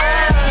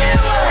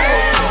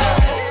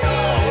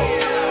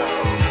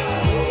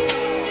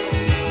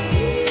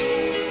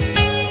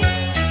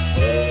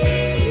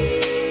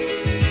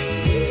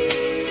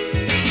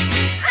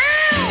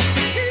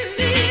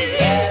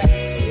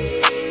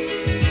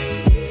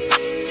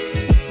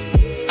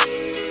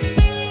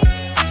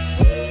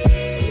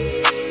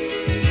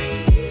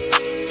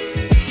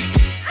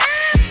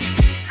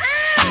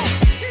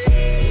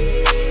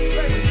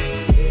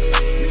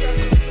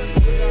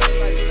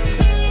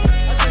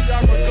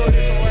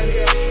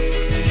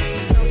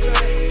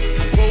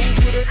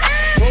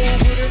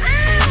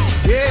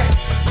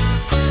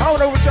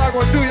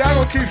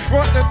 Keep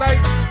fronting tonight,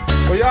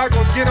 or y'all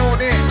gonna get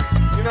on in.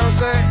 You know what I'm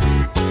saying?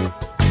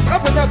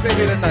 Up and up in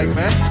here tonight,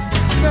 man.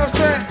 You know what I'm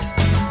saying?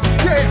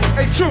 Yeah,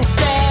 hey, true.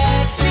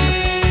 Sexy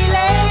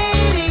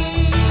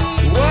lady.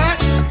 What?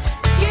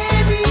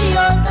 Give me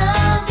your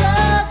number,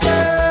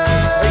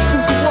 girl. Hey,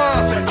 Susie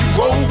Wines,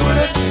 roll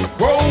with it,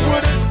 roll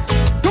with it.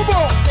 Come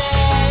on.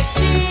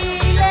 Sexy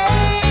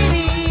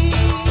lady.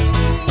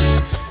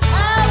 I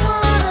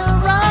wanna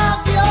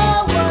rock your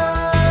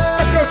world.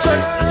 Let's go,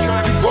 Trey.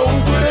 Roll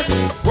with it,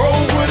 roll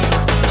with it.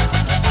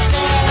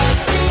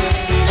 Sexy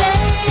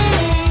lady.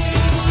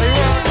 Hey,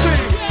 Ron, see.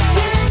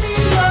 Give me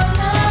your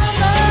number,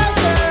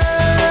 girl.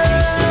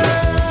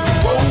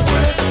 Roll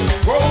with it,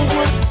 roll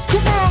with it.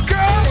 Come on,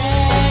 girl.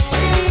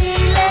 Sexy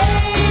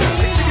lady.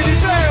 Hey, Shiggity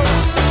Bells.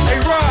 Hey,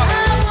 Ron.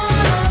 I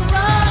wanna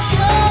rock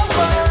your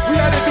world. We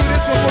had to do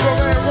this one for my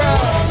man, Ron.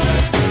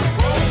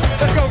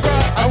 Let's go,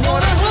 Ron. I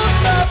wanna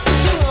hook up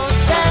with you on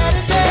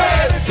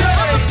Saturday.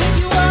 I'ma pick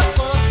you up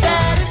on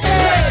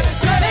Saturday.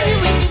 Maybe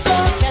we can go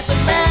catch a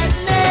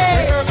matinee.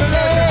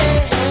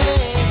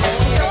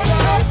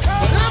 Well,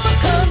 I'ma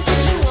come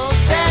get you on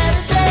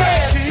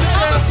Saturday.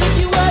 I'ma pick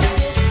you up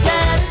this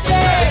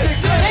Saturday.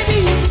 Maybe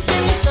you can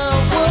give me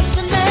some, what's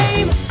the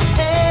name?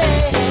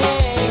 Hey.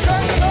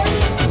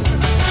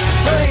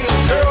 Damn,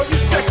 girl, you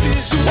sexy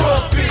as you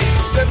wanna be.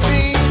 That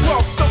mean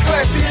walk so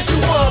classy as you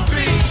wanna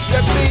be.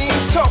 That mean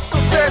talk so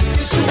sassy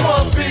as you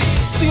wanna be.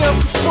 See, I'm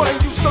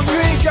confronting you, so you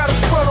ain't gotta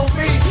front on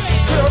me.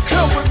 Girl,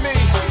 come with me,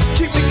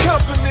 keep me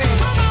company.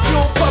 You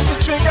don't puff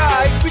and drink,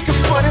 alright, we can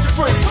fun and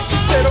free. She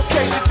said,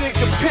 okay, she dig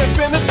the pimp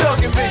and the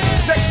dug in me.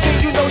 Next thing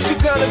you know, she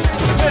done it,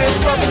 fans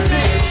rubbing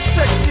deep.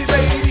 Sexy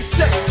lady,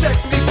 sex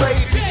me,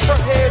 baby. Her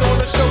head on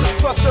her shoulders,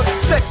 plus her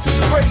sex is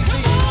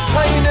crazy.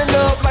 I ain't in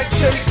love like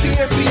Jay-Z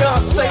and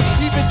Beyonce.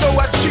 Even though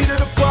I treated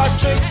her bar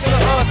drinks and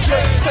an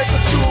entree. Take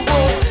her to a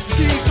room,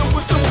 tease her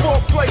with some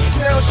foreplay.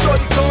 Now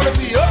shorty gonna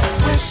be up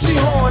when she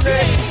horny.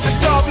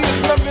 It's obvious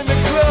when I'm in the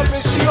club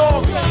and she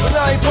on me. But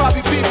I ain't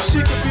Bobby B, but she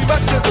could be my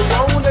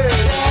tenderoni.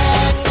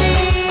 Sexy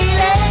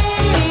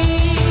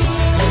lady.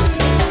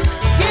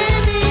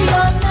 Give me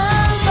your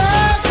number,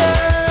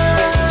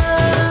 girl.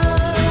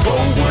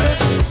 Roll with it,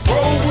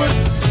 roll with it.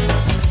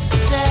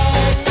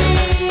 Sexy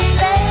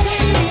lady.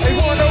 Hey,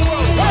 wanna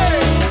roll, hey,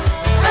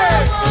 I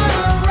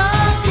wanna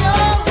rock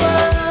your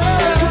world.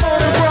 come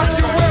on and rock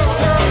your world,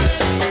 girl.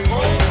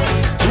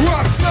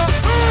 Rockstar.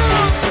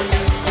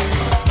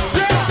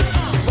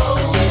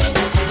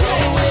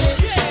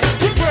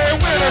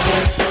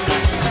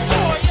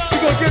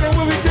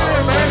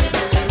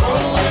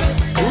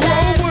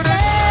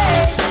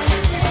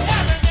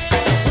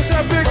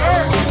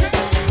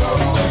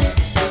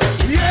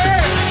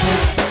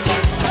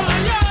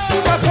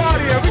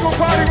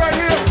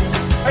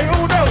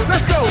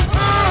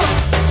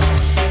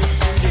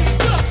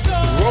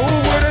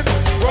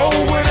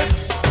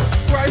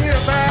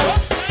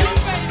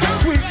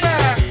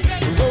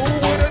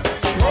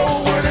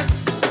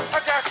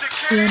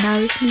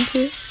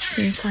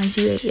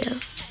 DFY Radio.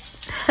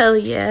 Hell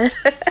yeah.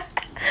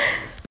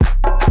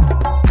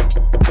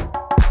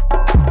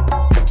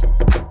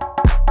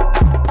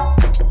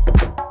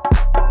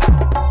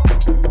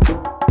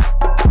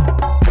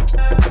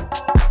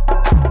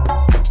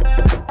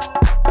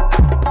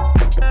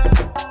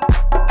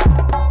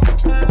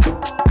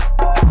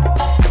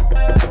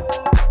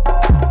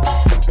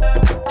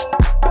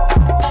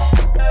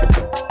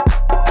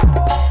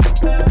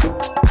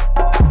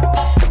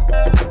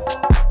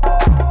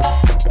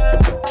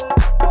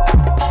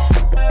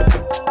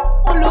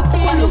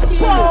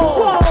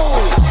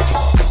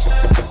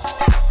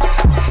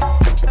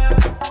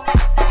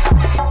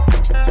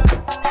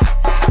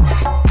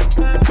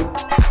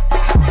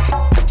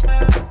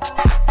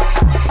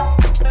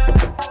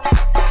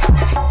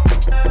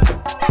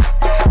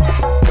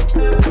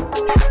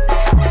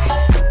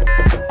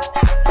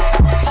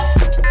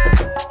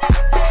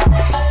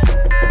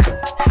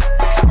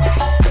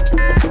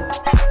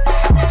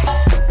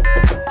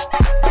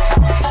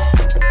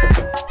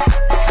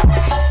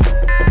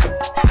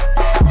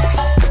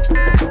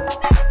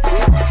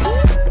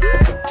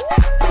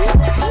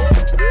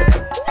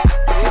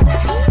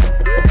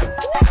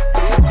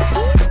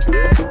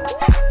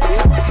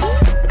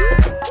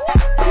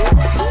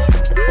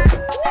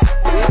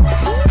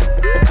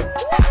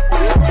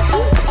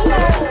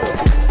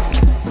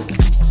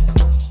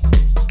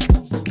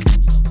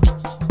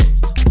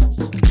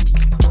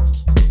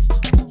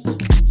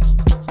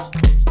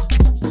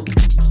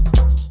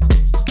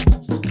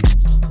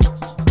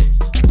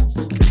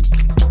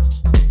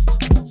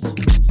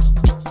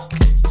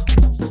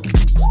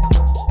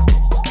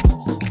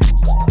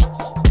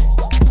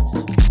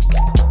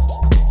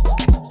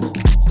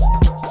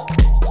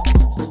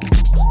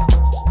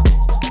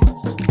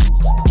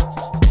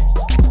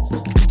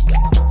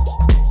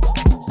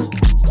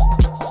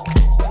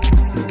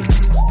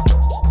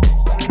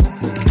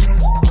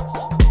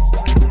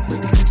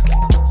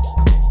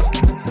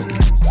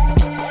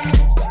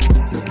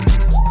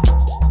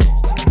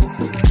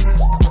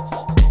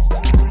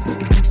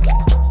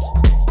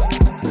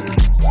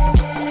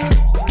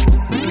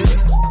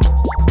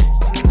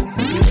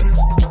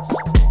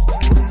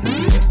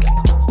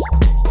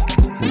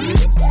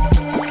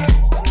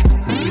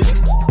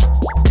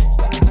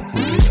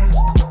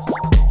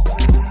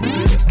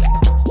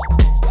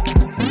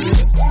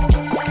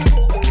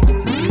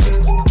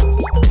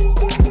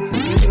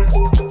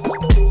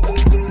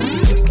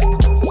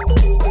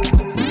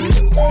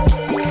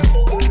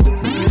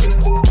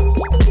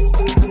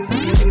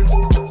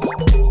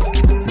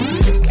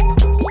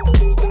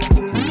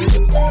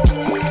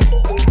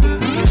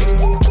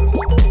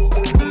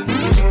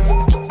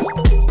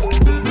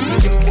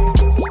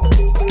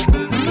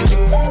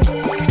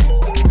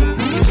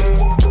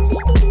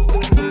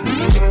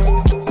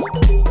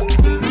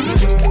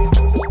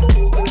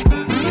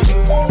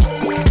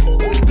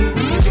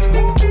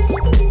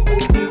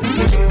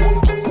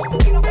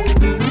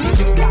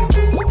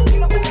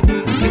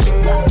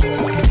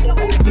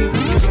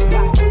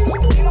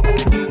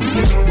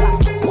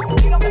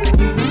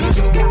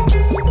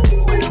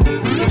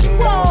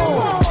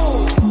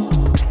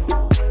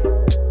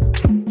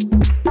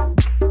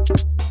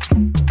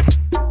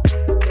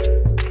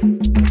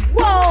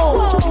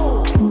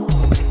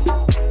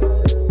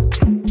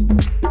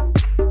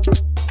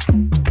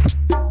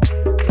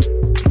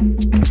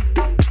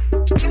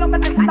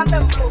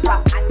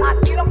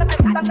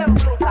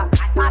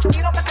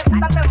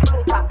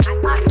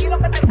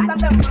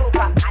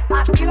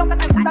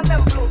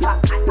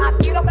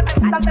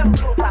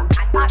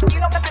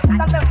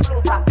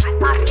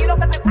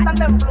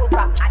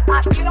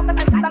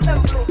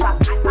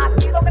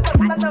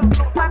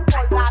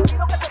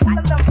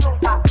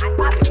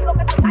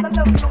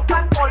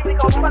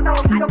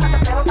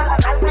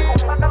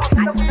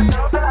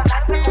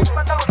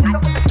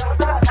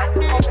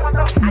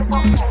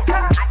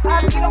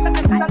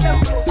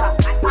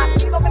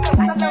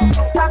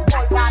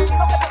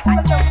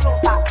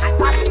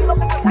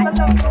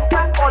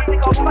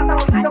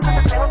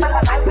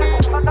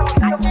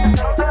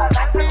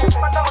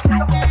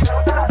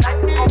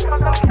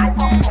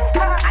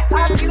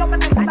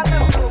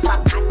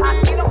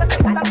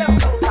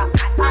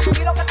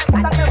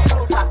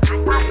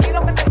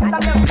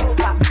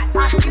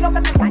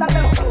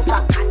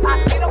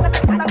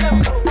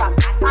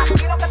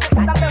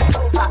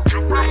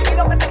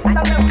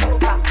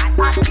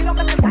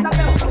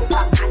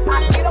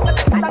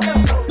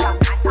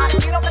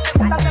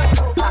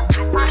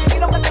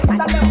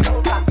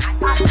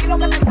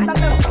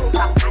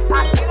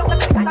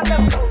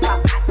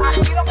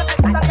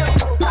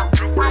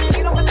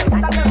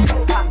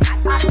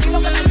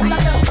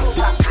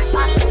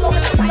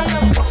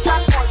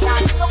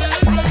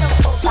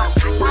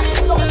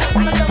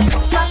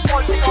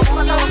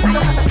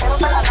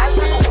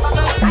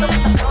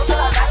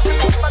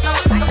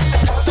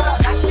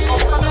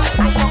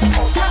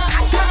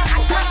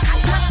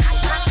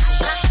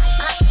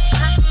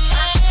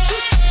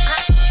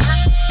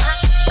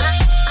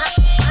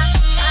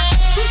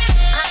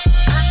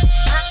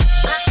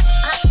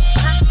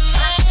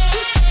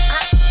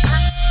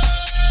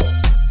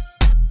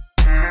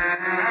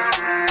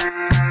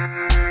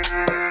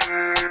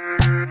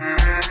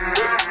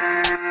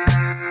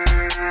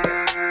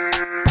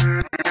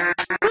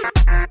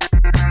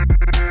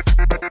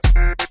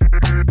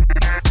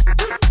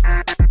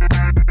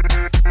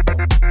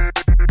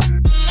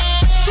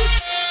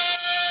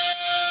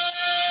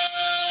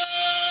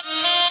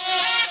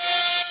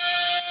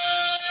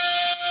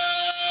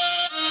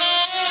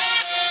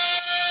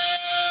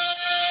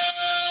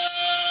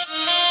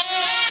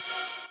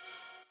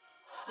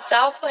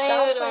 Stop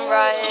playing with them,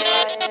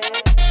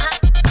 Ryan.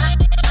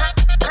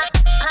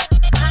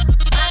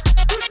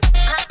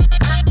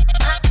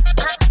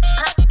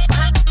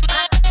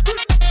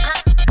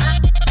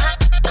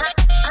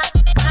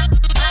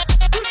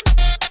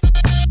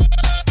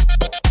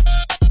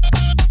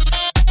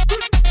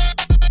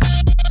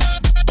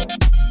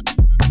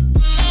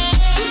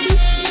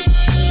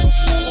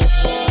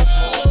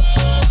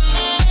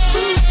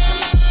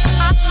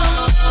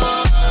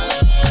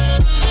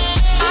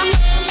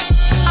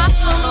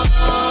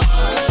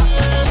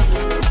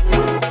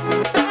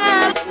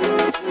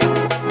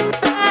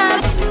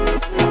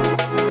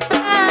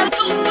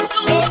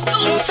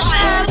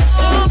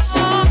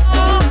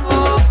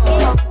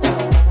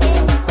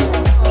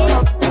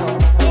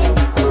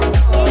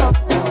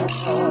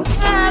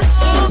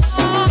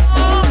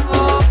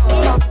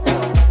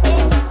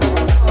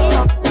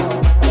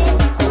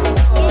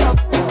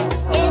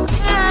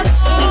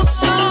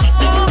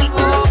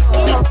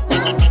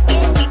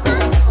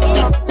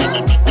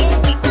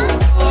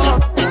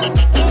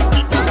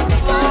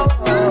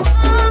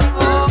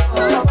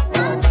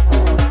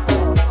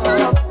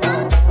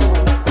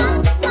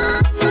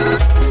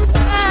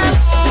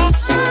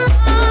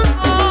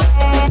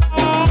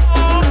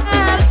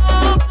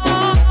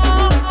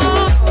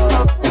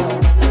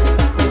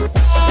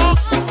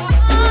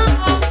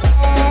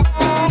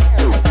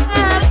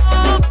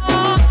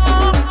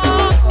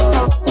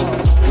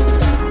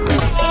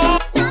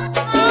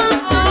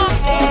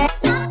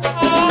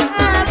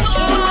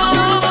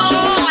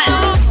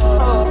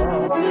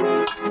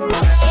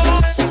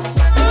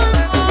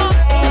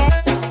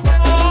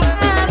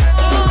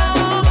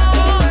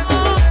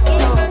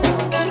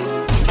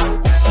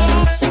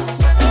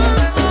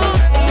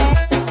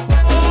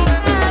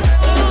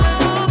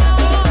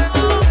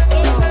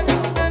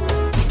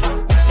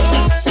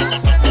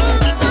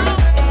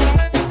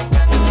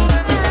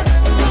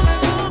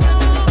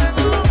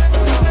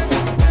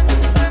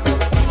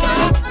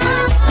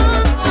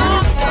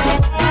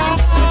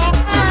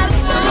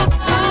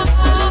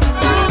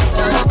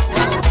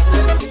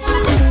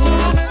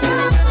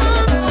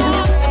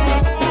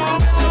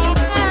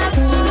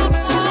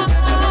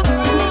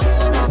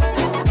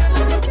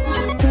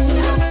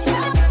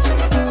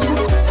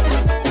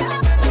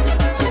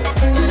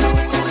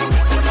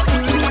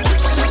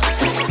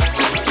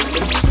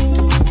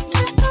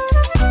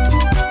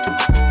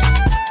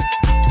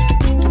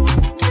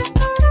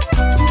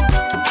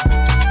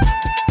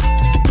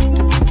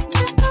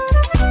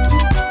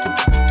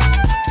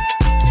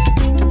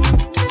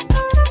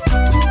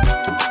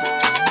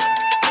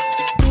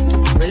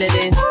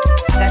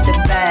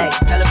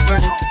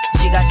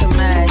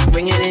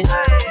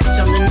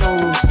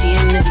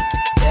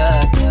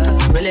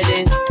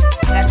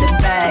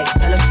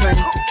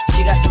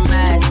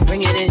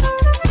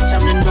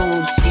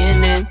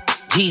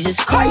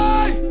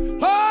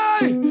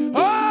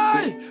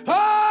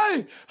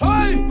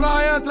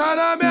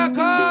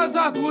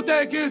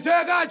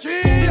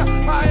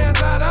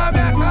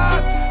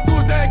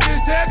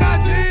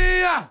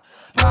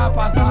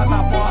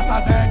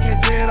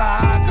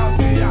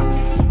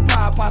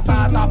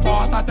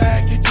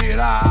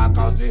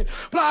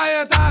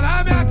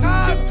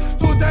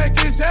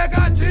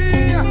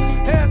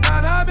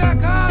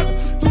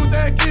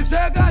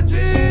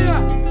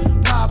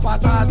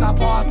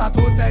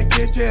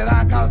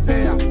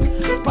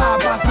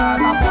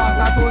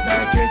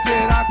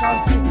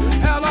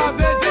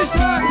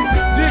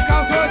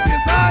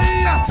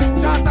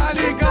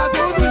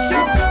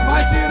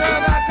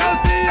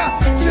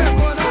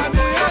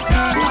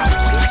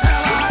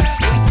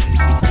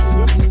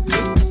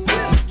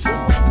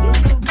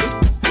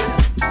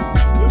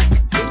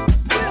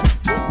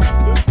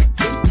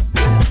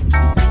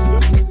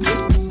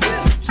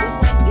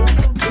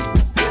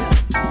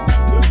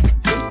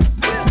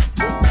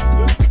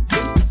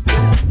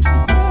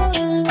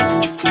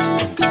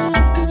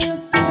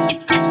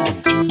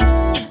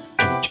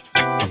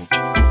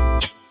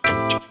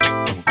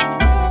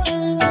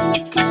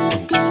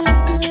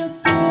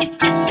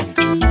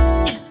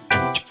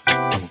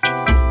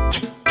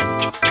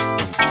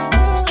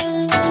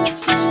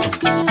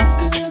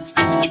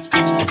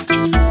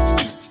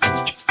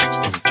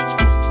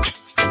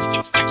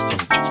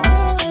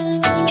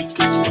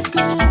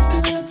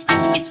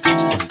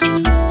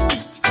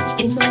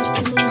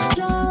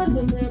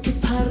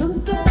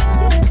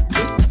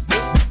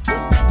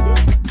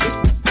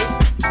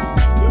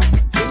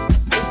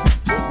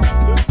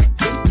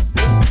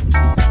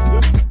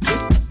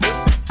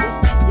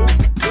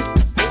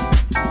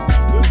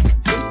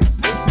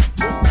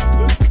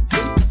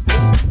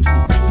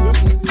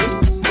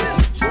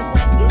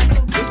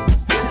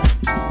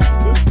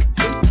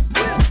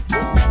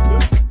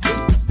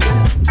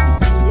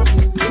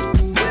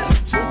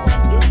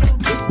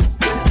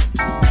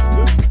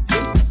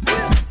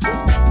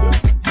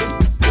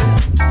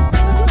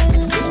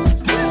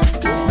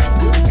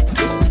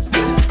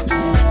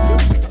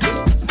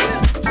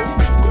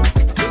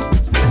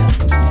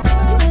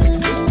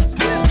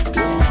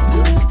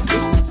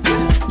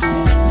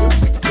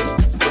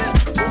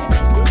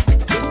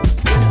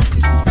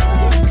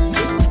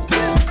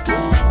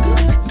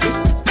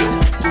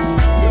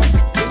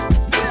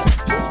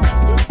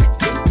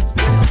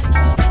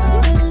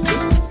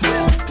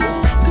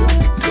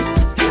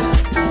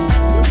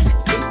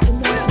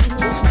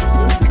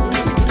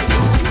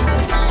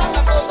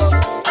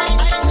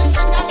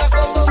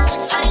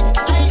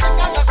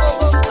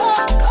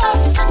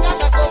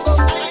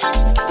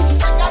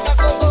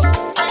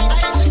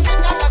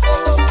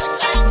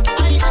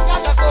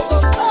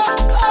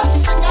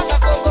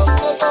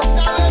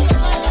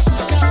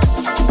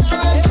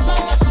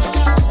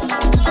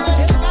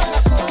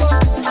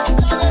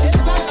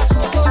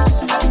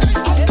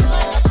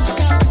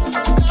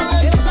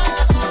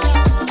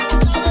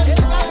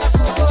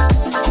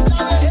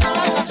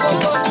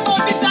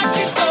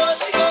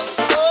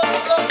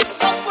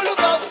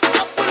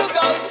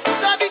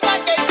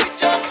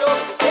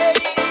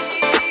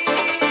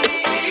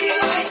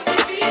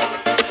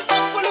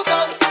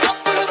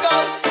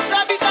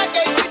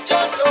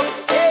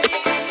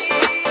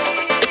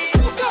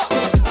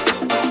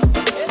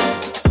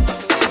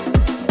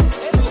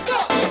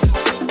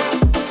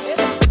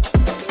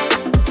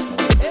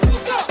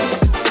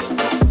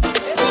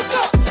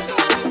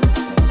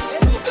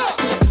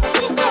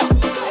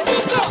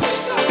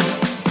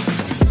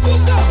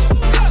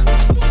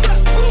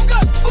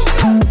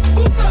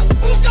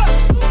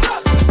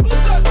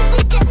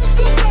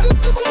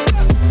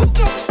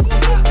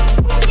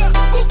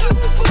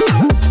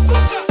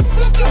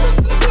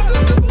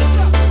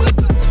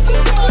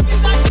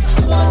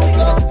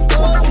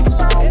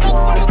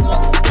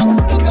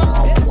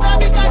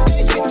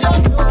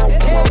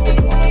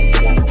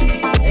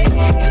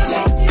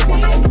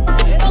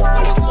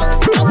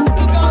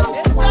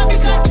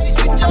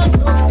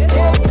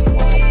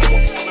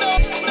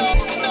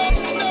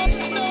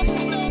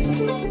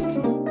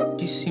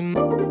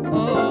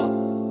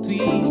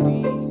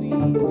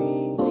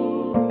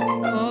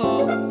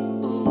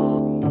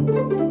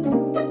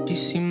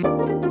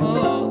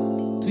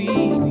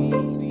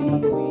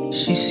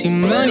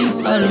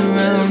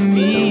 around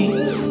me.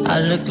 I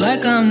look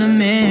like I'm the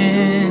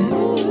man.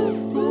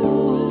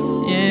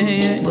 Yeah,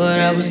 yeah. But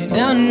I was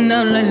down and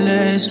out like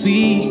last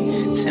week.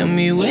 Tell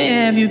me,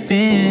 where have you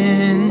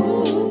been?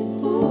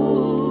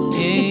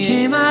 Yeah, you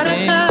came out of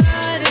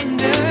hiding,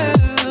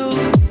 girl.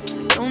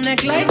 Don't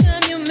act like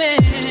I'm your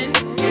man.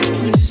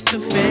 You're just a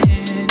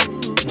fan.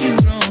 You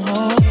don't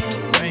hold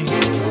right.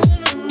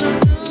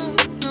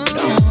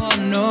 Don't hold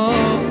no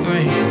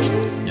right.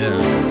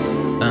 Yeah.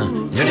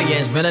 You're the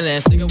ass better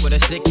than nigga with a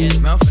sick ass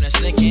mouth and a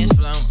slick ass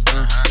flow.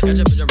 Got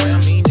your bitch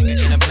around me,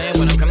 nigga, in a plan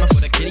when I'm coming for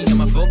the kitty and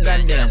my folk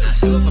goddamn.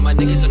 Do it for my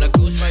niggas in the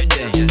coast right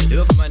there.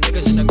 Do it for my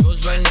niggas in the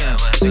coast right now.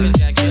 Niggas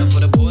got killed for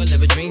the boy,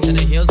 living dreams in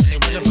the hills.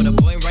 Ain't watching for the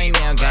boy right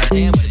now.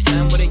 Goddamn, what a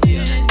time, what a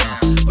year.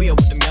 We are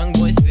what them young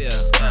boys feel.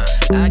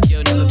 I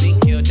kill, never be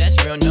killed. That's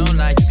real, no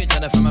lie. You can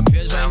tell that from my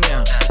peers right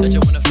now. Don't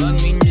you wanna fuck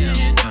me now?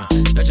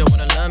 Don't you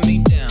wanna love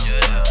me down?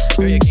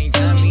 Girl, you can't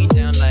tie me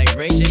down like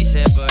Ray J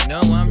said, but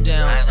no, I'm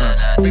down.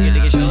 Freaking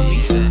nigga, show me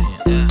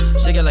something.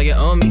 Shake it like you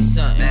owe me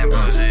something.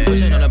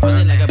 Pushing on the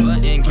pussy like a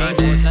button. Came 4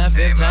 times,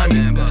 5th time,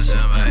 you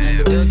bustin'.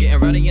 Still getting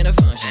rowdy in a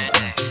function.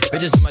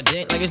 Bitches on my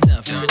dick like it's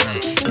nothing.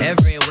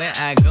 Everywhere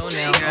I go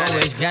now,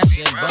 always got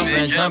shit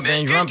bumping,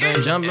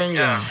 jumping, jumping,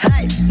 yeah.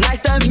 Hey, nice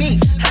to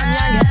meet. I'm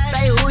Young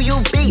Hefe, who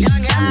you be?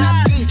 I'm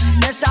the beast,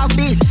 the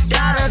Southeast.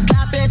 Gotta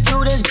clap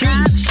into this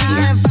beat. She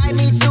invite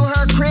me to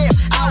her crib.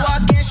 I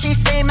walk in, she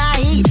say my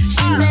heat.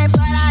 She said,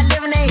 but I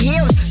live in the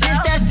hills. Since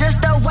that's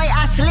just the way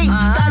I sleep.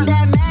 Stop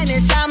that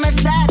madness, I'm a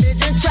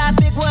savage. In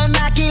traffic with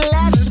Mac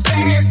 11s.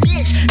 Bad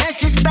bitch, and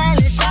she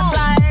Spanish. I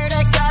fly her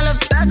to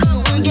Calabasas.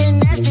 We get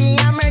nasty,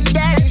 I'm her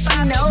daddy. She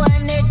know a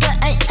nigga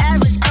ain't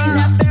average. Ain't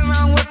nothing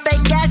wrong with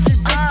fake asses.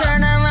 Bitch,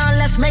 turn around,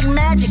 let's make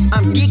magic.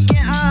 I'm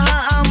geeking on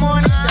her, I'm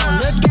on it. Don't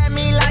look at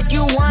me like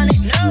you want it.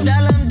 Tell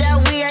them that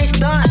we ain't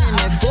stunting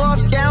it.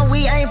 4th down,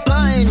 we ain't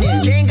punting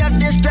it. King of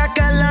this track,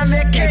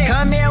 Columbia. Can't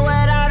come here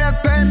without a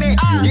permit.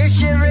 This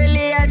shit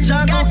really a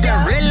jungle.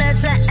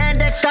 Gorillas and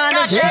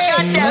anacondas. Hey,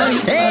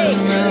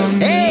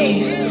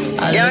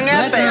 Young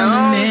Hefe,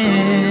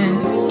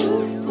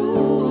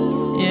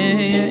 yeah,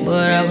 yeah.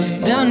 But I was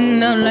down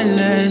and out like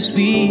last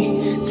week.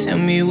 Tell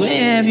me,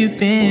 where have you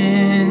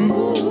been?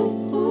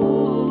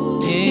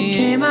 You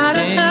came out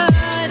of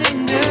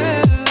hiding,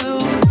 girl.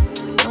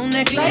 Don't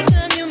act like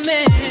I'm your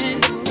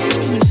man.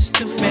 You're just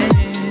a fan.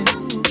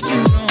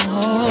 You don't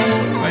hold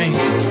right.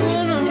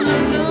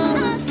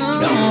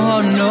 Don't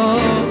hold no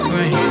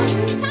right.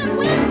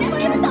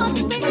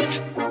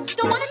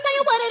 Don't wanna tell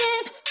you what it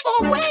is.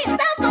 Oh wait,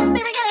 that's so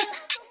serious.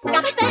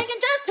 Got me thinking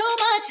just too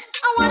much.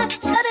 I wanna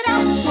shut it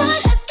out.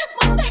 But that's just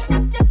one thing to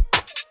do.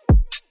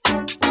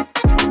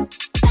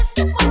 That's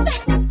just one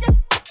thing to do.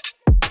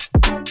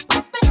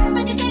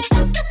 When you did,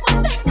 that's just one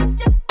thing to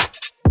do.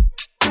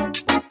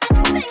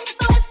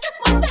 So that's just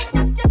one thing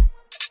to do.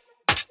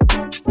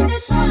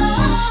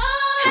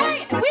 Hey,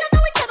 we don't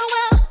know each other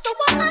well, so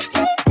why I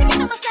keep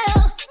thinking of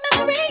myself?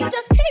 Memories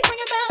just keep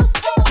ringing bells.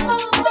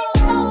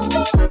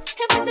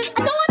 And voices I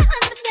don't wanna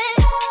understand.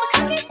 My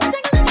car keeps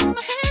jangling in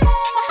my hands.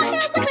 My high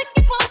heels are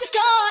clicking towards your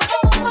door.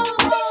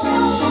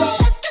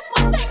 That's just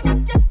one thing to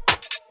do.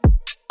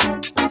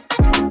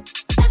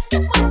 That's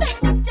just one thing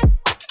to do.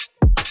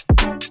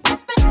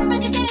 When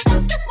you dance,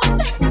 that's just one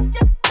thing to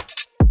do.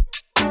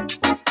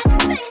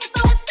 So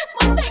that's just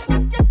one thing to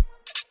do.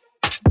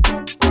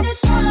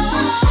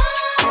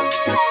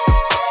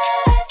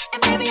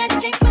 And maybe I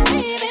just can't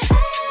believe it.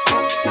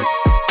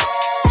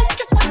 That's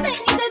just one thing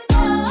you did. I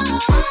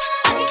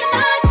need the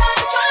night time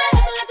to try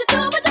nothing left to do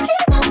but to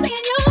keep on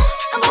seeing you.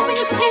 I'm hoping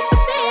you can keep a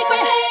secret. For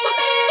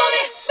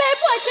me, babe,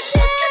 what you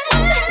did. That's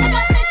one thing that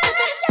got me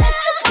tripping. That's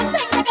just one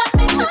thing that got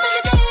me tripping.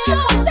 You did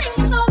just one thing,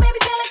 so baby,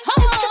 feel it. It's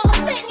just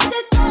one thing you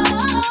did.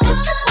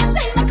 It's just one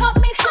thing that caught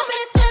me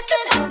slipping.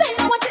 And then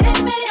I want to admit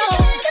it.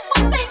 This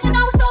one thing and I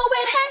was so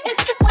with.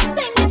 It's just one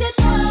thing you did.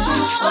 I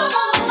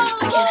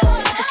can't help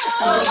it. It's just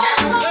something.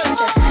 It's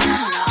just, I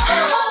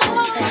don't know.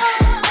 This thing.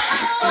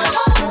 I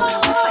don't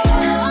want to fight it.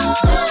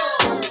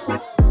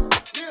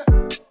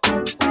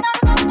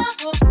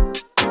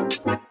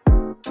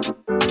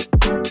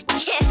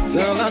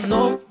 Girl, I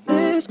know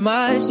this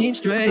might seem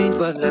strange,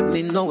 but let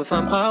me know if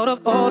I'm out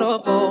of order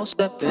or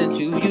step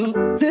into you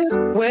this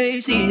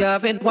way. See,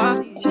 I've been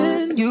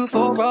watching you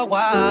for a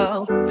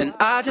while, and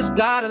I just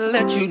gotta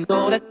let you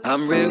know that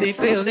I'm really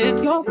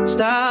feeling your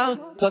style.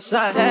 Plus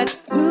I had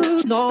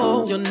to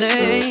know your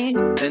name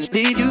and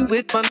leave you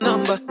with my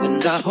number,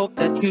 and I hope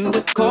that you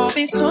would call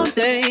me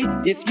someday.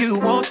 If you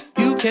want,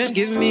 you can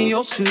give me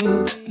yours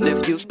too, and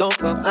if you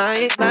don't, well, I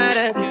ain't mad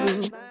at you.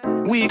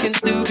 We can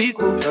still be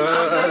cool.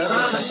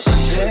 Just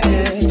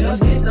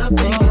can't stop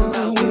thinking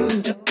about you.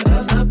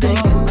 Just stop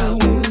thinking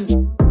about you.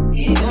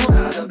 You know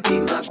how to be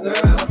my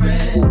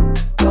girlfriend.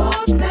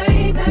 Oh,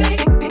 baby,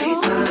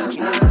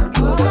 time.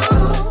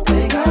 Oh,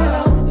 make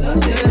out the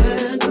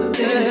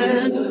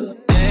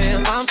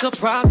damn, I'm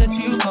surprised that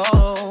you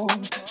called.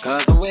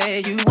 Cause the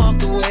way you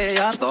walked away,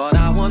 I thought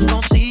I wasn't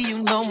gonna see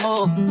you no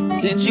more.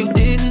 Since you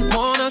didn't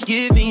wanna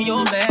give me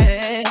your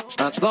man,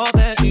 I thought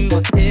that you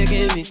were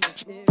digging me.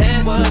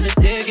 And wasn't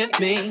digging at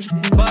me.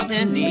 But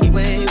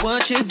anyway,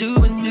 what you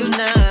doing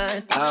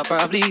tonight? I'll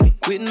probably be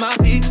quitting my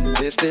beat.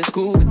 If it's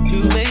cool with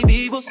you,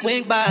 maybe we'll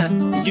swing by.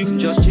 You can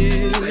just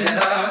chill,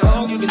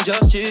 oh, you can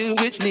just chill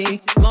with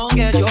me. Long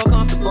as you're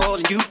comfortable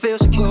and you feel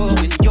secure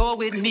when you're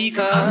with me.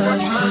 Cause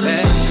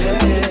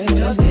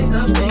just can't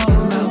stop thinking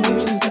about you.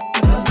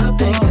 Just stop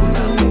thinking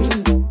about you.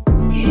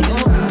 You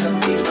don't gotta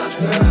be my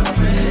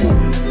girlfriend.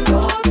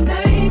 Oh,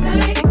 baby,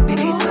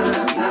 peace out.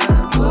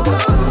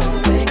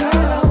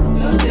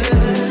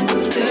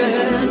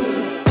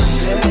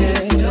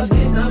 Just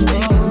can't stop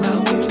thinking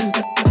about you.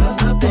 Just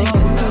stop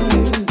thinking about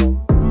you.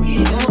 You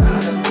don't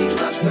gotta be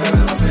my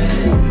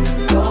girlfriend.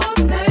 Oh,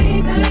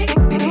 baby,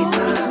 peace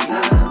out.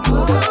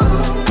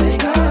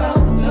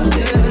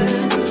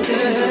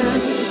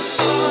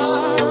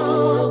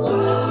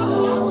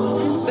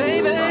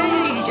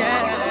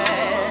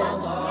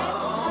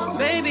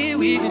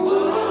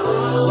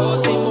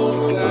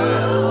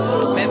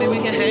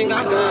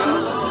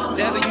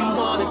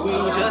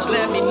 Just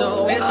let me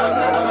know it's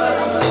alright.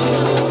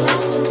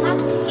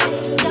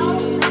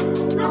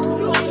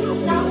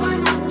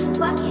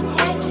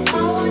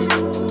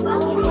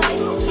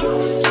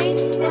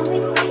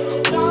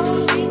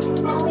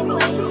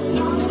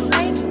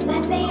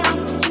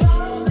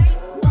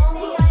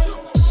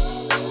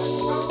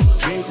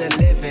 Dreams of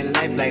living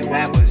life like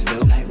rappers do.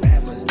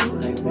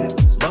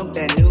 Bump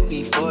that new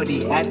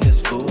E40 after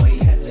school.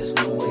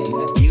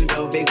 You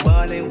know, big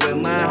ballin' with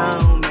my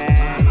homies.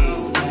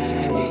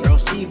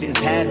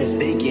 Had us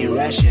thinking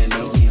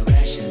rational.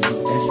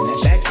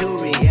 Back to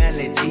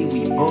reality,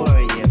 we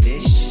bore ya,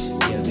 bitch.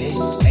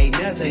 Ain't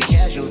nothing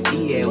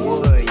casualty at war,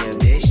 ya,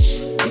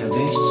 bitch.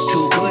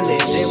 2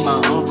 bullets in my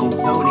Uncle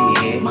Tony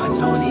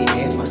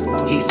head.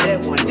 He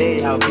said one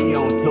day I'll be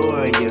on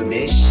tour, ya,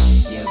 bitch.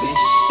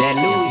 That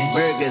Louis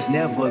burgers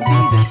never be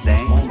the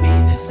same.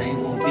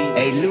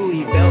 A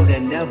Louis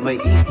Belder never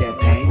eats that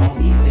pain.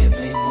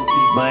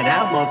 But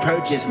I'ma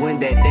purchase when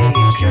that day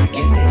is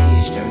jerking.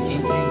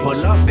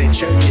 Pull off in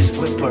churches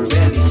with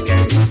Pirelli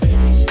skirt.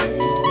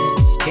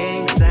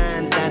 Gang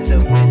signs out the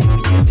window,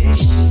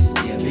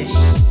 yeah, bitch.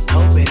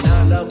 Hoping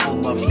all of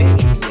them are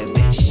fake, yeah,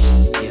 bitch.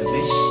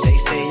 They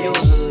say your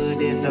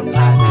hood is a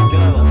pot of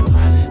gold.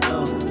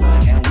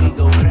 And we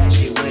go crash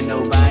it when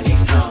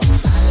nobody's home.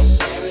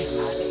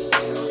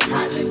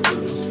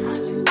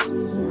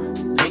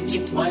 Think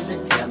it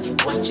wasn't, tell me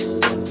what you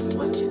do.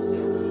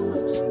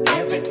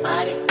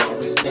 Everybody go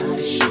respect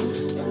the shoe.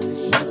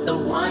 But the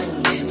one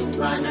in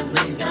front of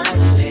the gun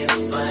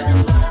lives forever.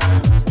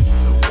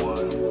 The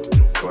one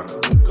in front of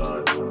the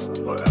gun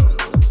forever.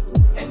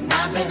 And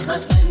I've been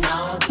hustling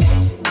all day.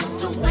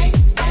 This away,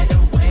 that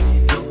away.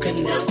 You can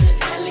love the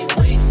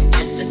alleyways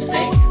just to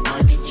say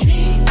money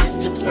trees is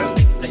the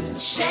perfect place for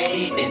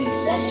shade. And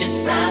that's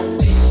just how I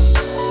feel.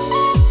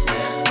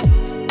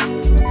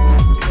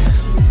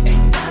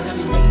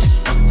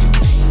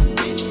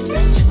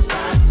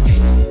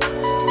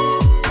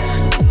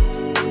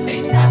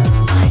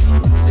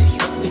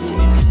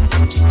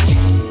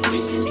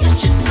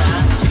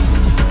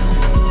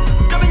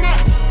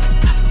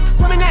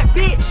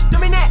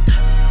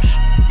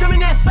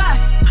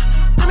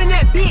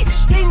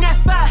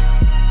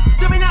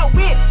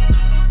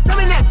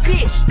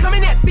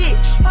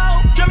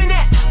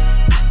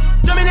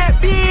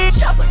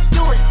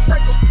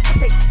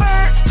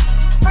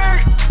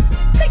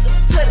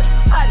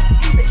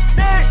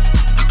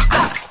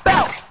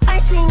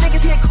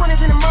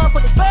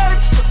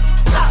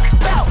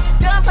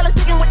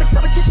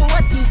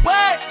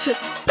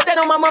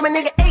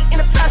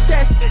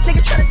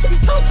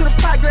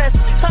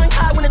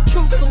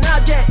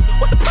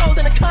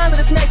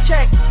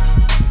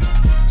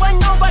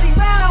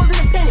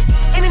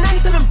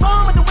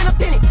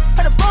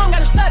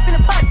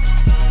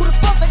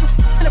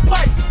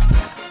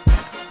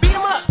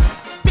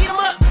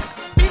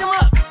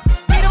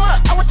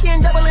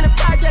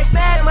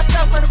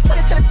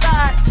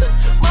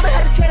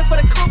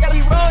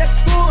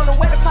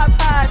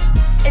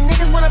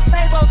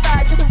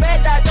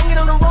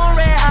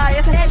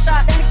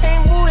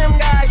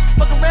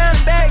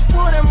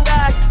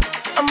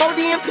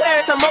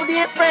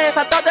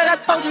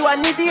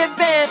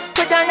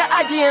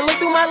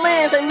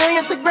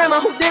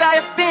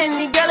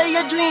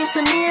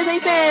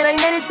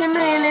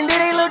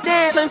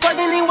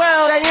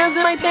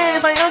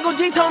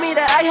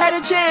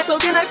 So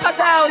then I popped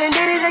out and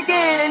did it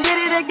again and did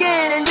it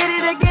again and did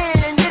it again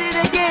and did it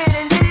again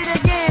and did it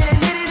again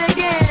and did it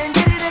again and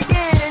did it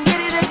again and did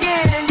it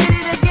again and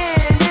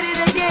did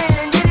it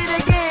again and did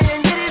it again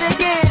and did it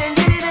again and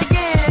did it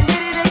again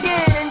and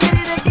did it again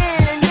and did it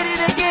again and did it again and did it again and did it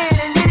again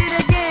and did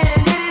it again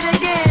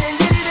and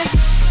did it again.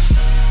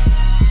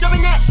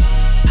 Jumping that,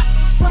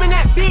 swimming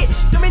that bitch,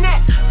 jumping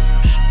that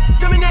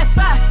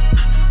fire,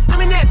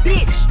 jumping that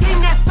bitch,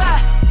 getting that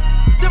fire,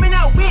 jumping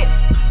that whip.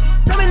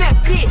 Drumming that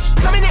bitch,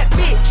 drumming that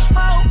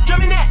bitch,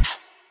 drumming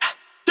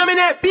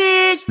that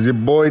bitch. It's your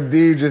boy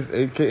Deidris,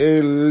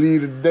 aka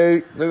Lead the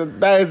Day for the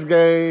Dice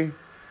Game.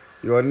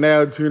 You are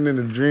now tuned in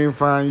to Dream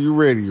Find You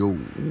Radio.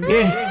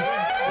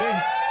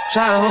 Yeah.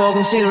 Shout out to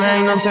Hogan City, man,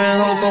 you know what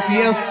I'm saying? Whole 4 p.m.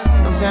 You know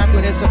what I'm saying? I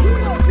put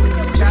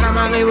that to. Shout out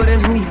my neighbor,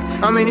 that's me.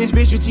 I'm in this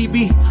bitch with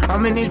TB.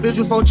 I'm in this bitch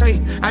with 4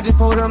 tray. I just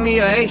pulled up me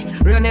a H.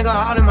 Real nigga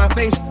all in my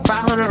face.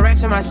 500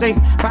 racks in my safe.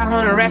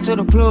 500 racks to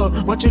the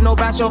plug. What you know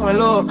about showing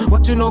love?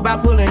 What you know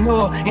about pulling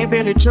up? Ain't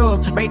been the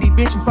chubb. Make these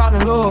bitches fall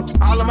in love.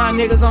 All of my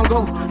niggas don't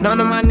go. None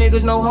of my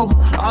niggas no hope.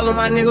 All of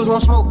my niggas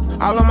won't smoke.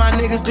 All of my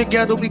niggas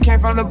together. We came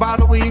from the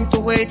bottom. We used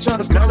to wear each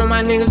other. None of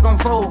my niggas gon'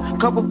 fold.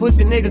 Couple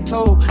pussy niggas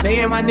told. They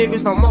ain't my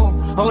niggas no more.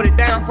 Hold it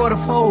down for the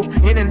fold.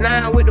 In the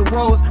line with the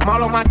woes.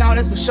 All of my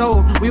daughters for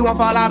sure. We won't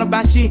fall out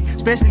about shit.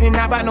 Especially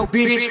not about no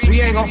bitch.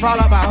 We ain't gon' fall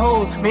out by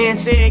hoes. Man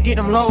said get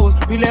them lows.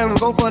 We let them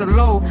go for the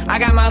low. I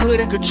got my hood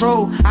in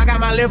control. I got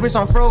my left wrist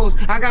on froze.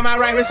 I got my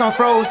right wrist on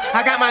froze.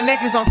 I got my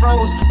necklace on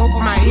froze. Both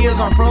of my ears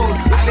on froze.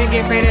 I been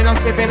getting faded, I'm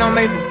sipping on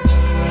maple.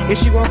 If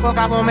she won't fuck,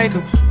 I won't make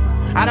her.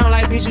 I don't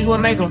like bitches with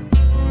makeup.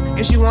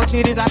 If she want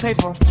titties, I pay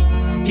for.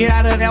 Get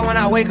out of there when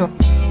I wake up.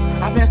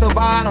 I pass the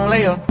bar, I don't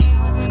lay her.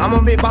 I'm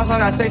a big boss, I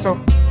gotta say so.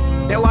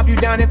 They'll whop you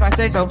down if I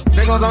say so.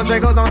 Dracos on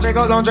Dracos on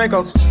Dracos on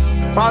Dracos.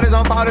 Fathers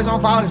on fathers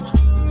on fathers.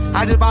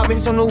 I just bought me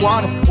some new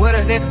water. With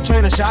a nigga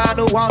trainer, shout out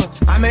to Waller.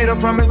 I made a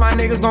promise my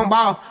niggas gon'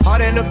 ball.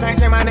 Hard in the paint,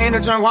 take my name to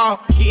John Wall.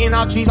 Getting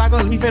out trees like a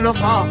leaf in the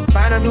fall.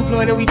 Find a new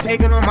plug and we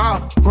taking them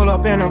out. Pull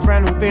up in a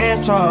brand new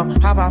Benz truck.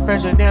 Hop out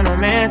fresher than a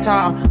man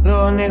tall.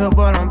 Little nigga,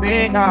 but I'm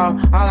big dog.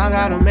 All I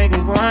gotta make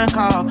is one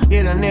call.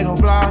 Get a nigga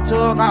block,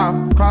 took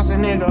off. Cross a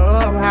nigga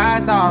up,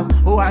 high sauce.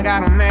 Ooh, I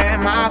got a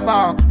man, my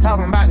fault.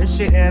 Talking about the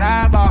shit that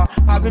I bought.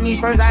 Popping these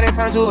first, I didn't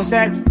turn to a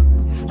second.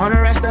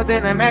 100 rest up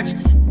in the max.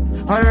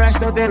 100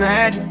 rest up in the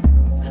hatchet.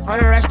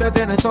 100 rest up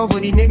in the sofa.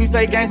 These niggas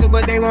play gangster,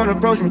 but they won't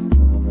approach me.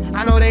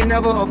 I know they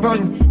never approach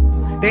me.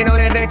 They know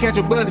that they catch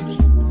a bullet.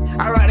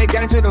 I ride the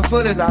gang to the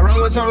fullest. I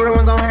run with some real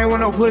ones, don't hang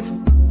with no pussy.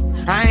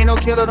 I ain't no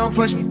killer, don't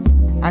push me.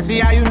 I see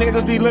how you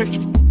niggas be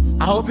looking.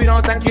 I hope you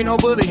don't think you no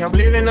bully. I'm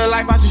living the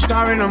life I should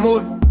star in a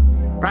movie.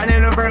 Riding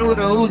in the front with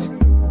a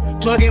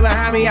Uzi. Trucking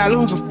behind me, I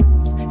lose them.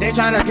 They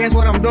tryna guess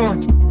what I'm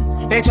doing.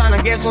 They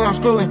tryna guess who I'm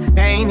screwing.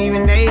 They ain't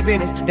even their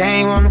business. They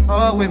ain't wanna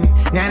fall with me.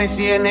 Now they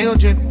see a nigga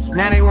drippin'.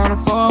 Now they wanna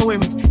fall with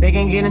me. They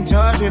can get in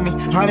touch with me.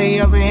 Hardly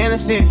ever in the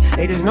city.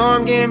 They just know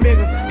I'm getting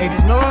bigger. They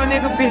just know a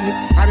nigga busy.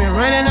 I been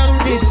running up them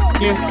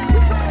bitches. Yeah.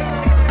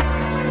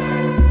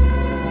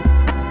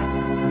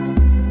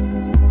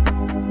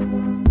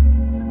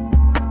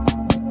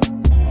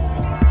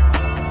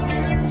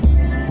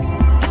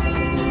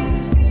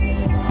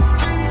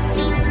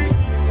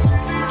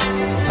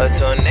 A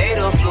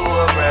tornado flew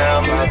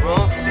around my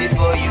room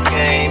before you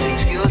came.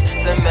 Excuse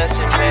the mess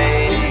it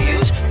made. It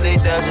usually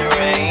doesn't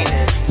rain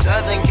in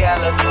Southern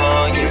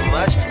California,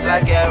 much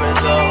like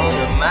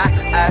Arizona. My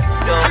eyes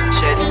don't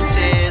shed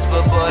tears,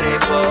 but boy they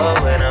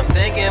pour when I'm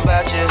thinking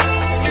about you.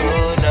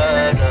 You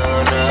no,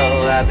 no,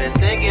 no, I've been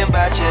thinking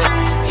about you.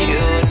 You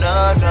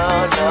no,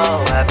 no,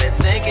 no, I've been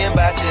thinking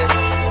about you.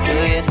 Do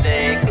you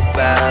think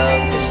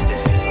about me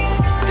still?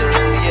 Do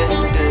you,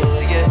 do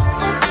you,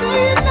 or do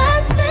you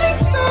not think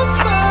so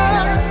far?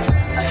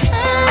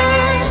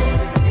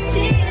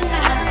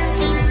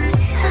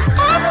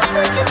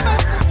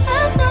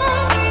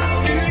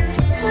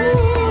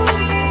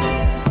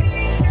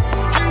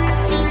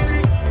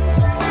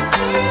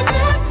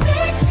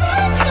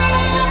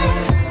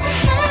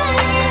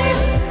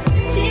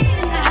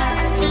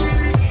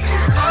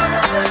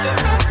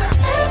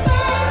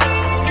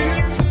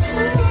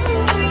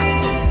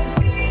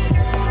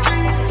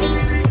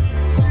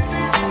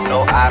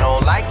 I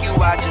don't like you,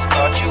 I just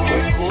thought you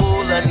were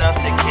cool enough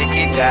to kick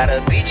it. Got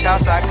a beach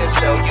house I could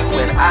sell you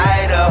in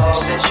Idaho.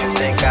 Since you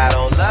think I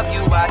don't love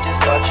you, I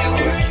just thought you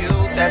were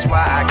cute. That's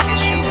why I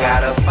kiss you.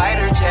 Got a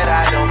fighter jet,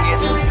 I don't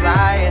get to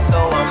fly it,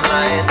 though I'm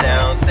lying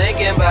down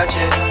thinking about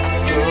you.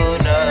 You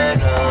no,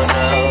 no,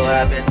 no,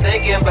 I've been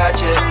thinking about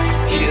you.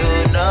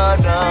 You no,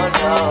 no,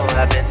 no,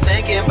 I've been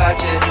thinking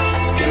about you.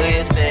 Do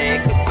you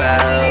think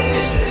about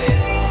me still?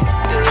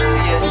 Do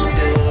you, do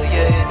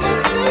you,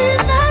 do you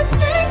not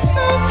think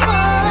so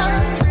far?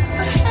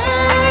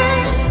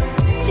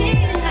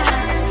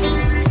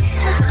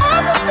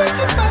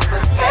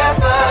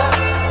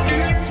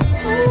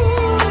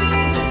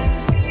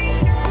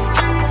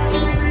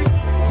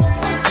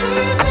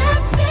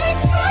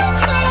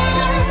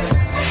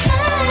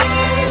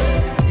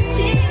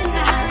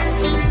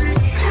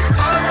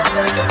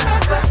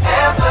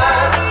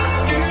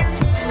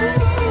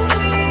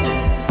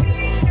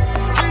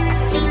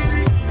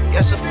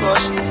 Yes, of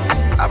course.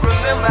 I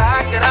remember,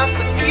 how could I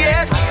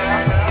forget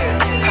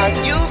how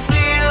you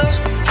feel?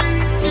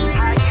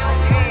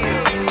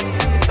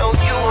 You know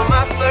you were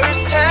my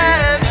first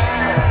time,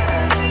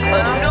 a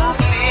new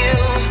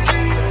feel.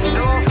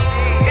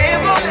 It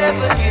won't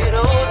ever get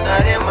old,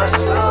 not in my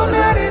soul,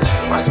 not in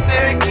my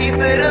spirit, keep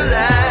it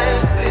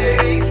alive.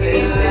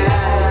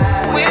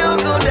 We'll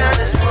go down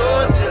this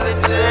road till it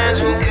turns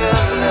from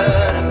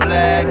color to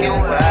black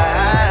and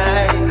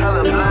white.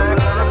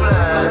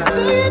 But do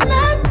you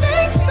not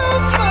think so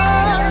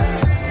far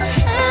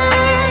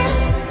ahead?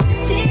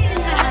 Do you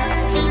not?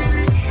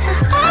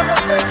 'Cause I've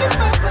been thinking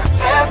about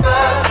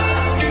forever.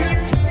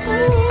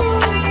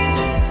 Ooh.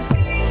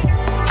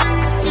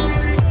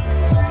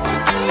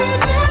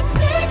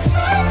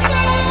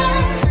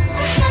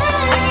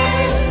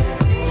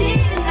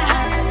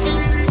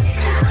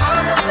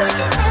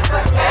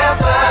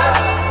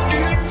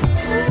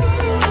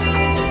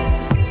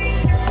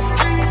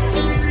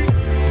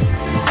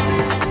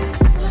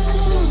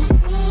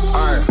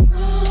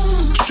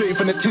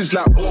 and it is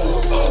like,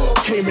 whoa.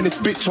 Came in this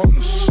bitch on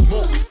the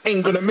smoke,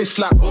 ain't gonna miss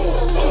like,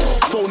 whoa.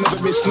 Phone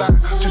never miss like,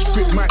 just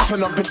grip mic,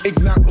 turn up and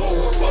ignite,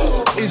 whoa.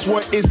 Is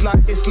what it is like,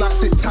 it's like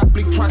sit tap,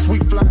 blink twice,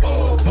 weak fly.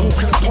 Walk in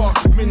the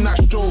park, midnight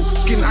stroll,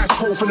 skin ice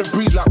cold from the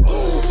breeze like,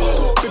 whoa.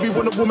 Baby,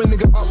 when a woman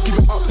nigga up, give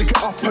it up, nigga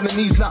up on the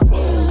knees like,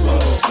 whoa.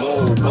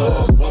 Whoa,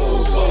 whoa,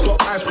 whoa.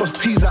 Dot eyes cross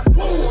T's like,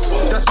 whoa.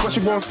 That's why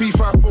she want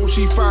 3-5-4,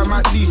 she 5,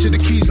 might lead to the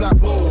keys like,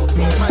 whoa.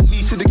 Might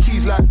lead to the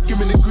keys like, give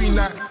me the green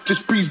light,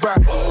 just breeze back.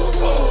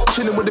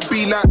 Chillin' with the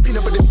B light,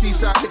 peanut by the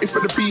seaside, hit it for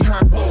the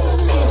behind.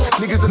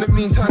 Niggas in the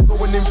meantime,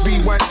 going in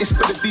rewind, it's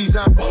for the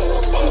design.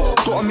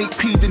 Gotta make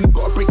P, then you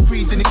gotta break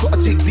free, then you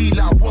gotta take D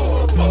like,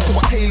 whoa. So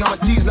I hail on my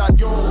G's like,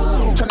 yo.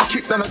 Tryna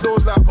kick down the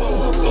doors like,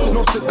 whoa.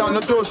 No sit down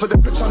the doors for the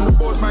bricks on the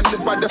board, man,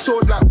 live by the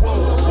sword like,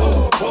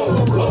 whoa.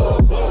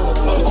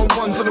 On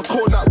ones on the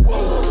chord like,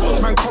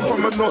 whoa. Man come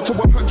from a note to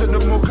 100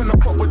 and more, can I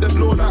fuck with the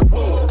law like,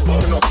 whoa.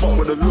 Can I fuck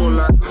with the law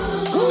like,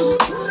 whoa.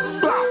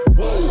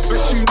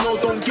 Best you know,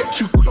 don't get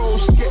too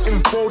close, get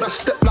involved, I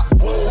step like,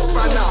 whoa.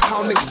 Find out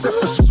how next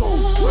episode,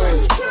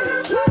 whoa.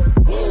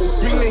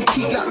 Bring the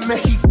heat like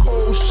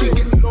Mexico, she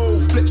get low,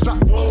 flips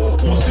like, whoa.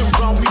 Horsing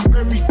round, we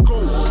merry go.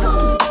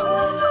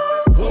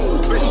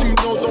 Whoa. Best you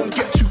know, don't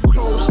get too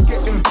close,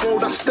 get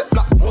involved, I step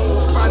like,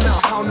 whoa. Find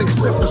out how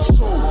next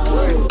episode,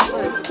 whoa.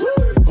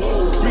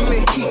 Bring the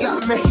heat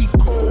like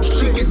Mexico,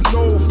 she get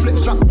low,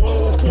 flips like,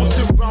 whoa.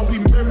 Horsing round, we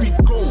merry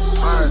go.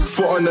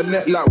 Foot on the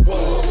net like,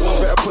 whoa.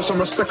 Better put some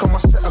respect on my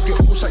set, I get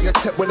pushed at your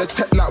tech with a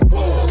tech like,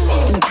 whoa.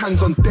 All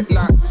hands on deck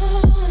like,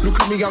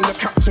 look at me, I'm the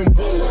captain,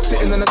 whoa.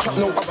 Sitting in the trap,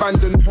 no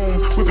abandoned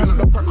home. Whipping up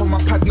the crack on my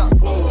pad like,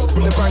 whoa. With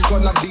the bang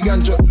on like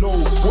D'Angelo,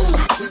 whoa.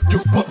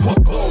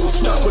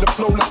 Strap with a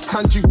flow like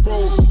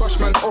Tanjiro. Brush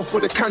man off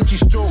with a kanji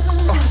stroke.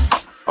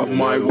 I'm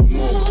my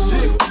more.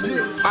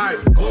 I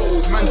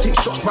go, man, take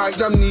shots by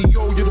Yamni,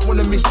 yo. You don't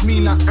wanna miss me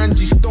like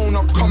Angie Stone.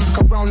 I'll come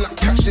back around like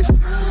catch this.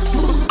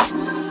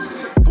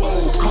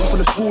 Whoa, come from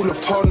the school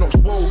of hard knocks,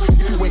 whoa.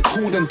 If you ain't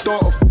cool, then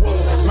dart off, whoa.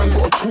 Man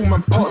got a tool,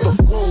 man part of,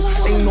 whoa.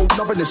 Ain't no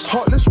love in this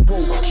heartless,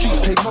 whoa. She's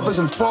paid mothers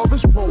and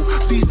fathers, whoa.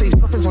 These days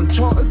nothing's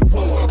uncharted,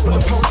 whoa. But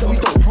the power that we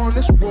don't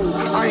harness, whoa.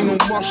 I ain't no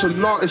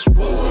martial artist,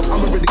 whoa.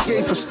 I'm a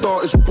renegade for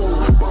starters, whoa.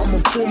 But I'm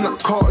on form like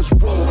Carter's,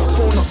 whoa.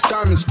 Throwing up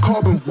diamonds,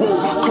 carbon, whoa.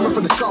 Coming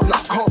from the south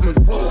like Cartman,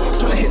 whoa.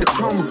 Trying to hit the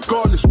crown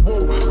regardless,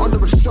 whoa.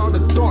 Under a shroud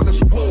of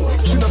darkness, whoa.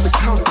 Should have the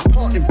count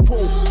departing,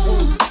 whoa.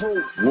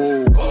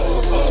 Whoa.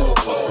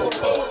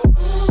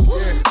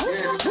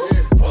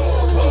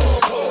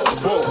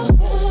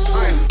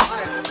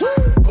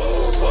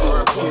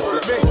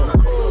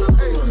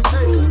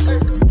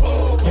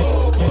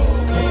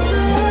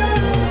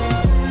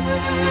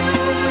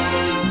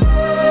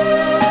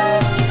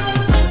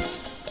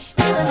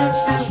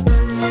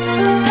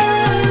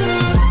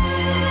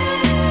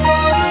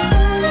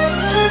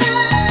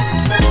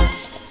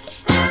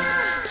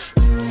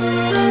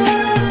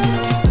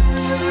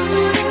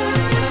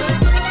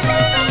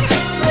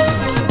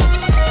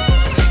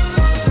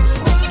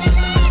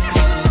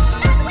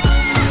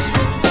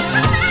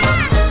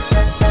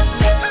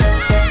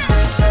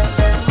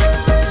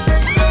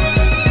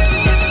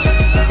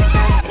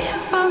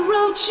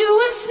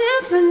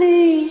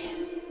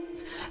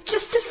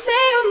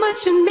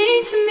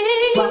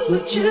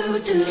 Would you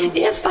do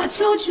if I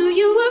told you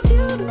you were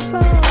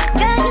beautiful?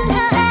 Girl, you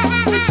know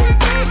would you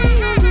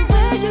baby on the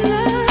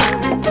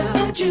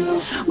regular? Would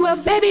you? Well,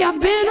 baby, I've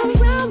been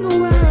around the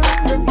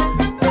world,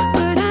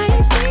 but I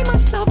ain't seen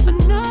myself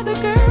another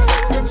girl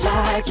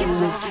like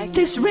you.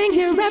 This ring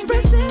here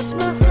represents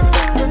my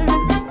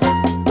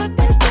heart, but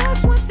there's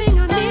just one thing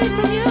I need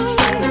from you.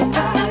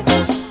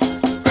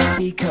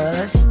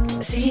 Because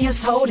I see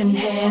us holding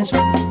hands,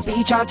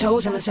 beach our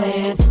toes in the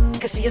sand. I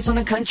can see us on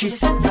the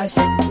countryside,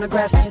 on the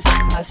grass near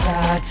side by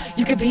side.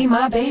 You could be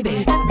my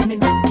baby, I mean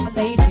my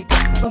lady,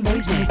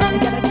 amaze me. You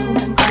gotta do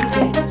nothing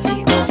crazy.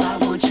 See, all I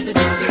want you to do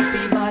is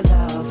be my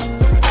love,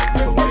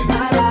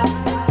 my love.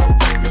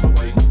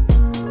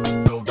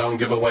 Don't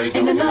give away.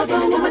 Ain't another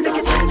woman that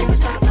can take you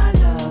spot,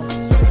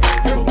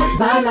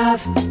 my love, my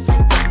love,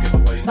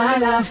 my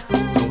love.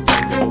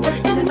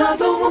 Ain't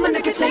another woman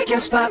that can take your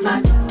spot, my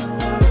love.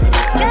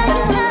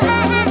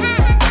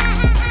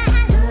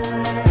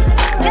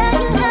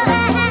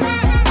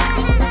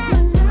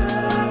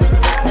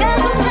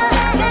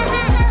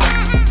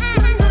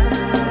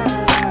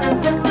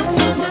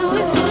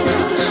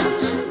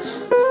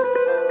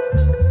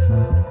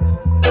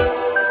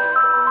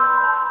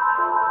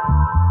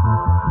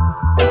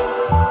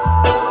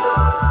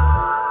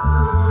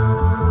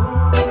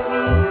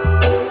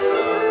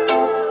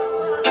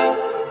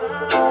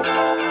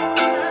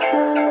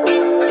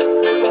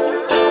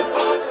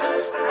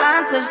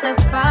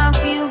 Testify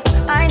for you.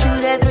 I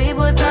do that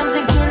 3-4 times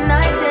again.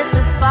 I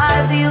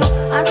testify for you.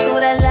 I know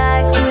that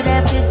like you,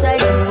 that bitch I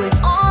do it.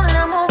 All that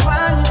I'm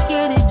around, you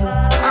scared to do.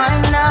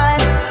 I'm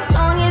not.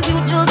 Long as you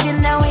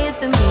joking, now wait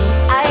for me.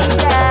 I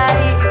got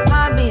it.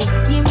 My bitch,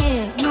 give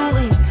me you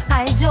it.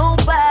 Hide your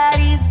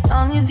bodies.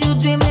 Long as you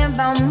dreaming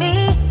about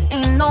me,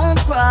 ain't no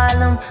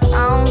problem.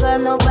 I don't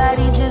got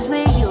nobody just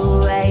with you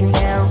right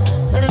now.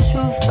 But the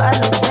truth, I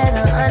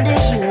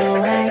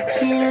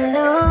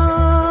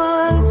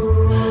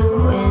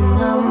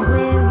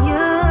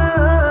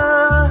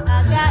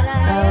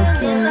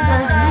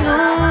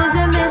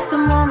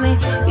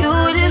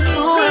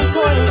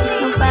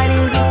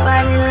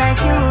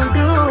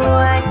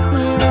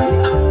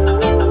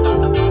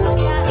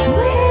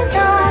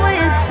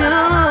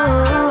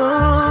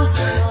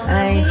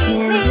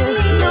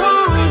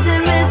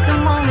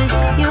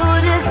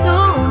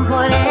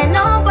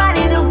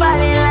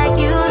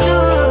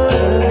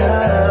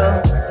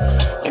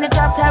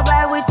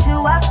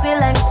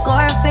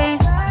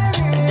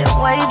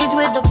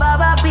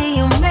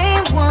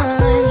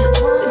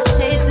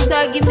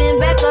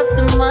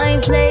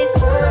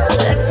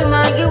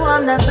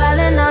I'm not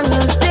falling on you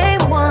day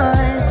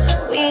one.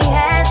 We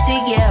had to,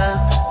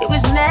 yeah. It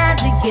was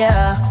magic,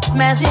 yeah.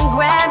 Smash and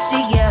grab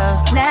shit,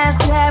 yeah.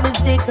 Nasty habits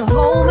take a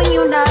hold when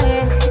you're not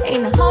here.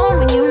 Ain't a home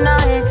when you're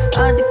not here.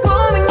 Hard to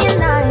go when you're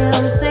not here.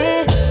 I'm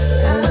saying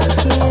I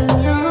can't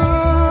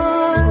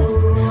lose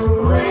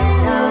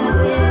when I'm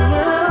with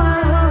you.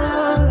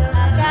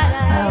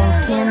 How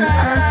can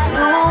I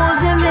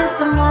lose and miss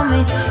the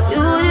moment?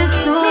 You just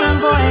too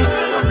important.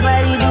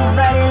 Nobody do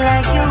body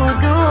like you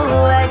do.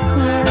 I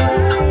can't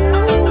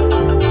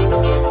lose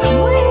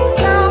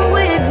when I'm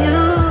with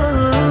you.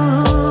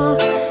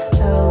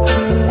 How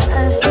can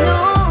I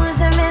snooze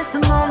and miss the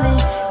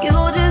moment? You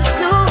just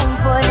too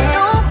important.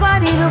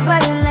 Nobody do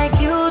body like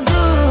you do.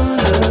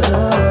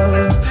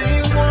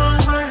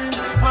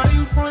 Are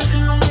you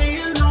frontin' on me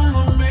and I'm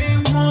the main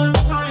one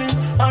crying?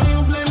 Are you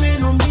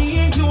blaming on me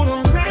and you the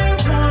main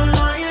one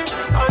lying?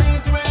 Are you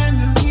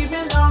threatening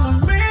leaving? I'm the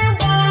main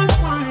one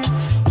crying.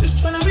 Just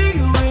tryna be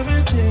your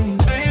everything.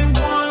 Main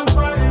one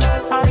crying.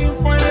 Are you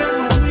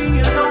frontin' on me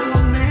and I'm the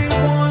main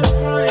one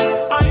crying?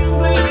 Are you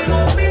blaming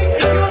on me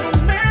and you the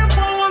main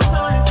one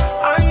lying?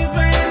 Are you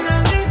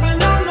threatening leaving?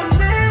 I'm the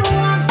main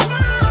one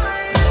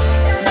crying.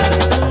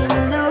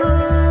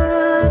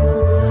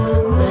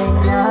 When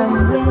I'm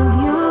with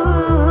you,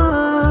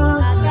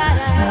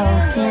 how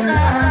can I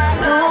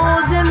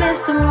snooze and miss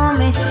the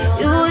moment?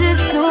 You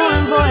just too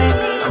important.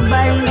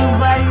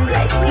 Nobody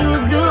like you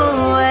do.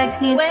 I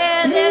can't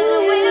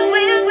lose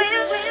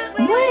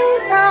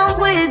when I'm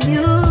with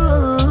you.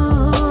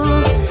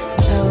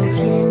 How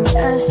can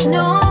I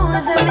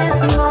snooze and miss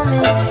the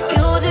moment?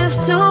 You just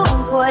too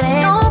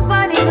important.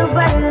 Nobody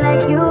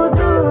like you do.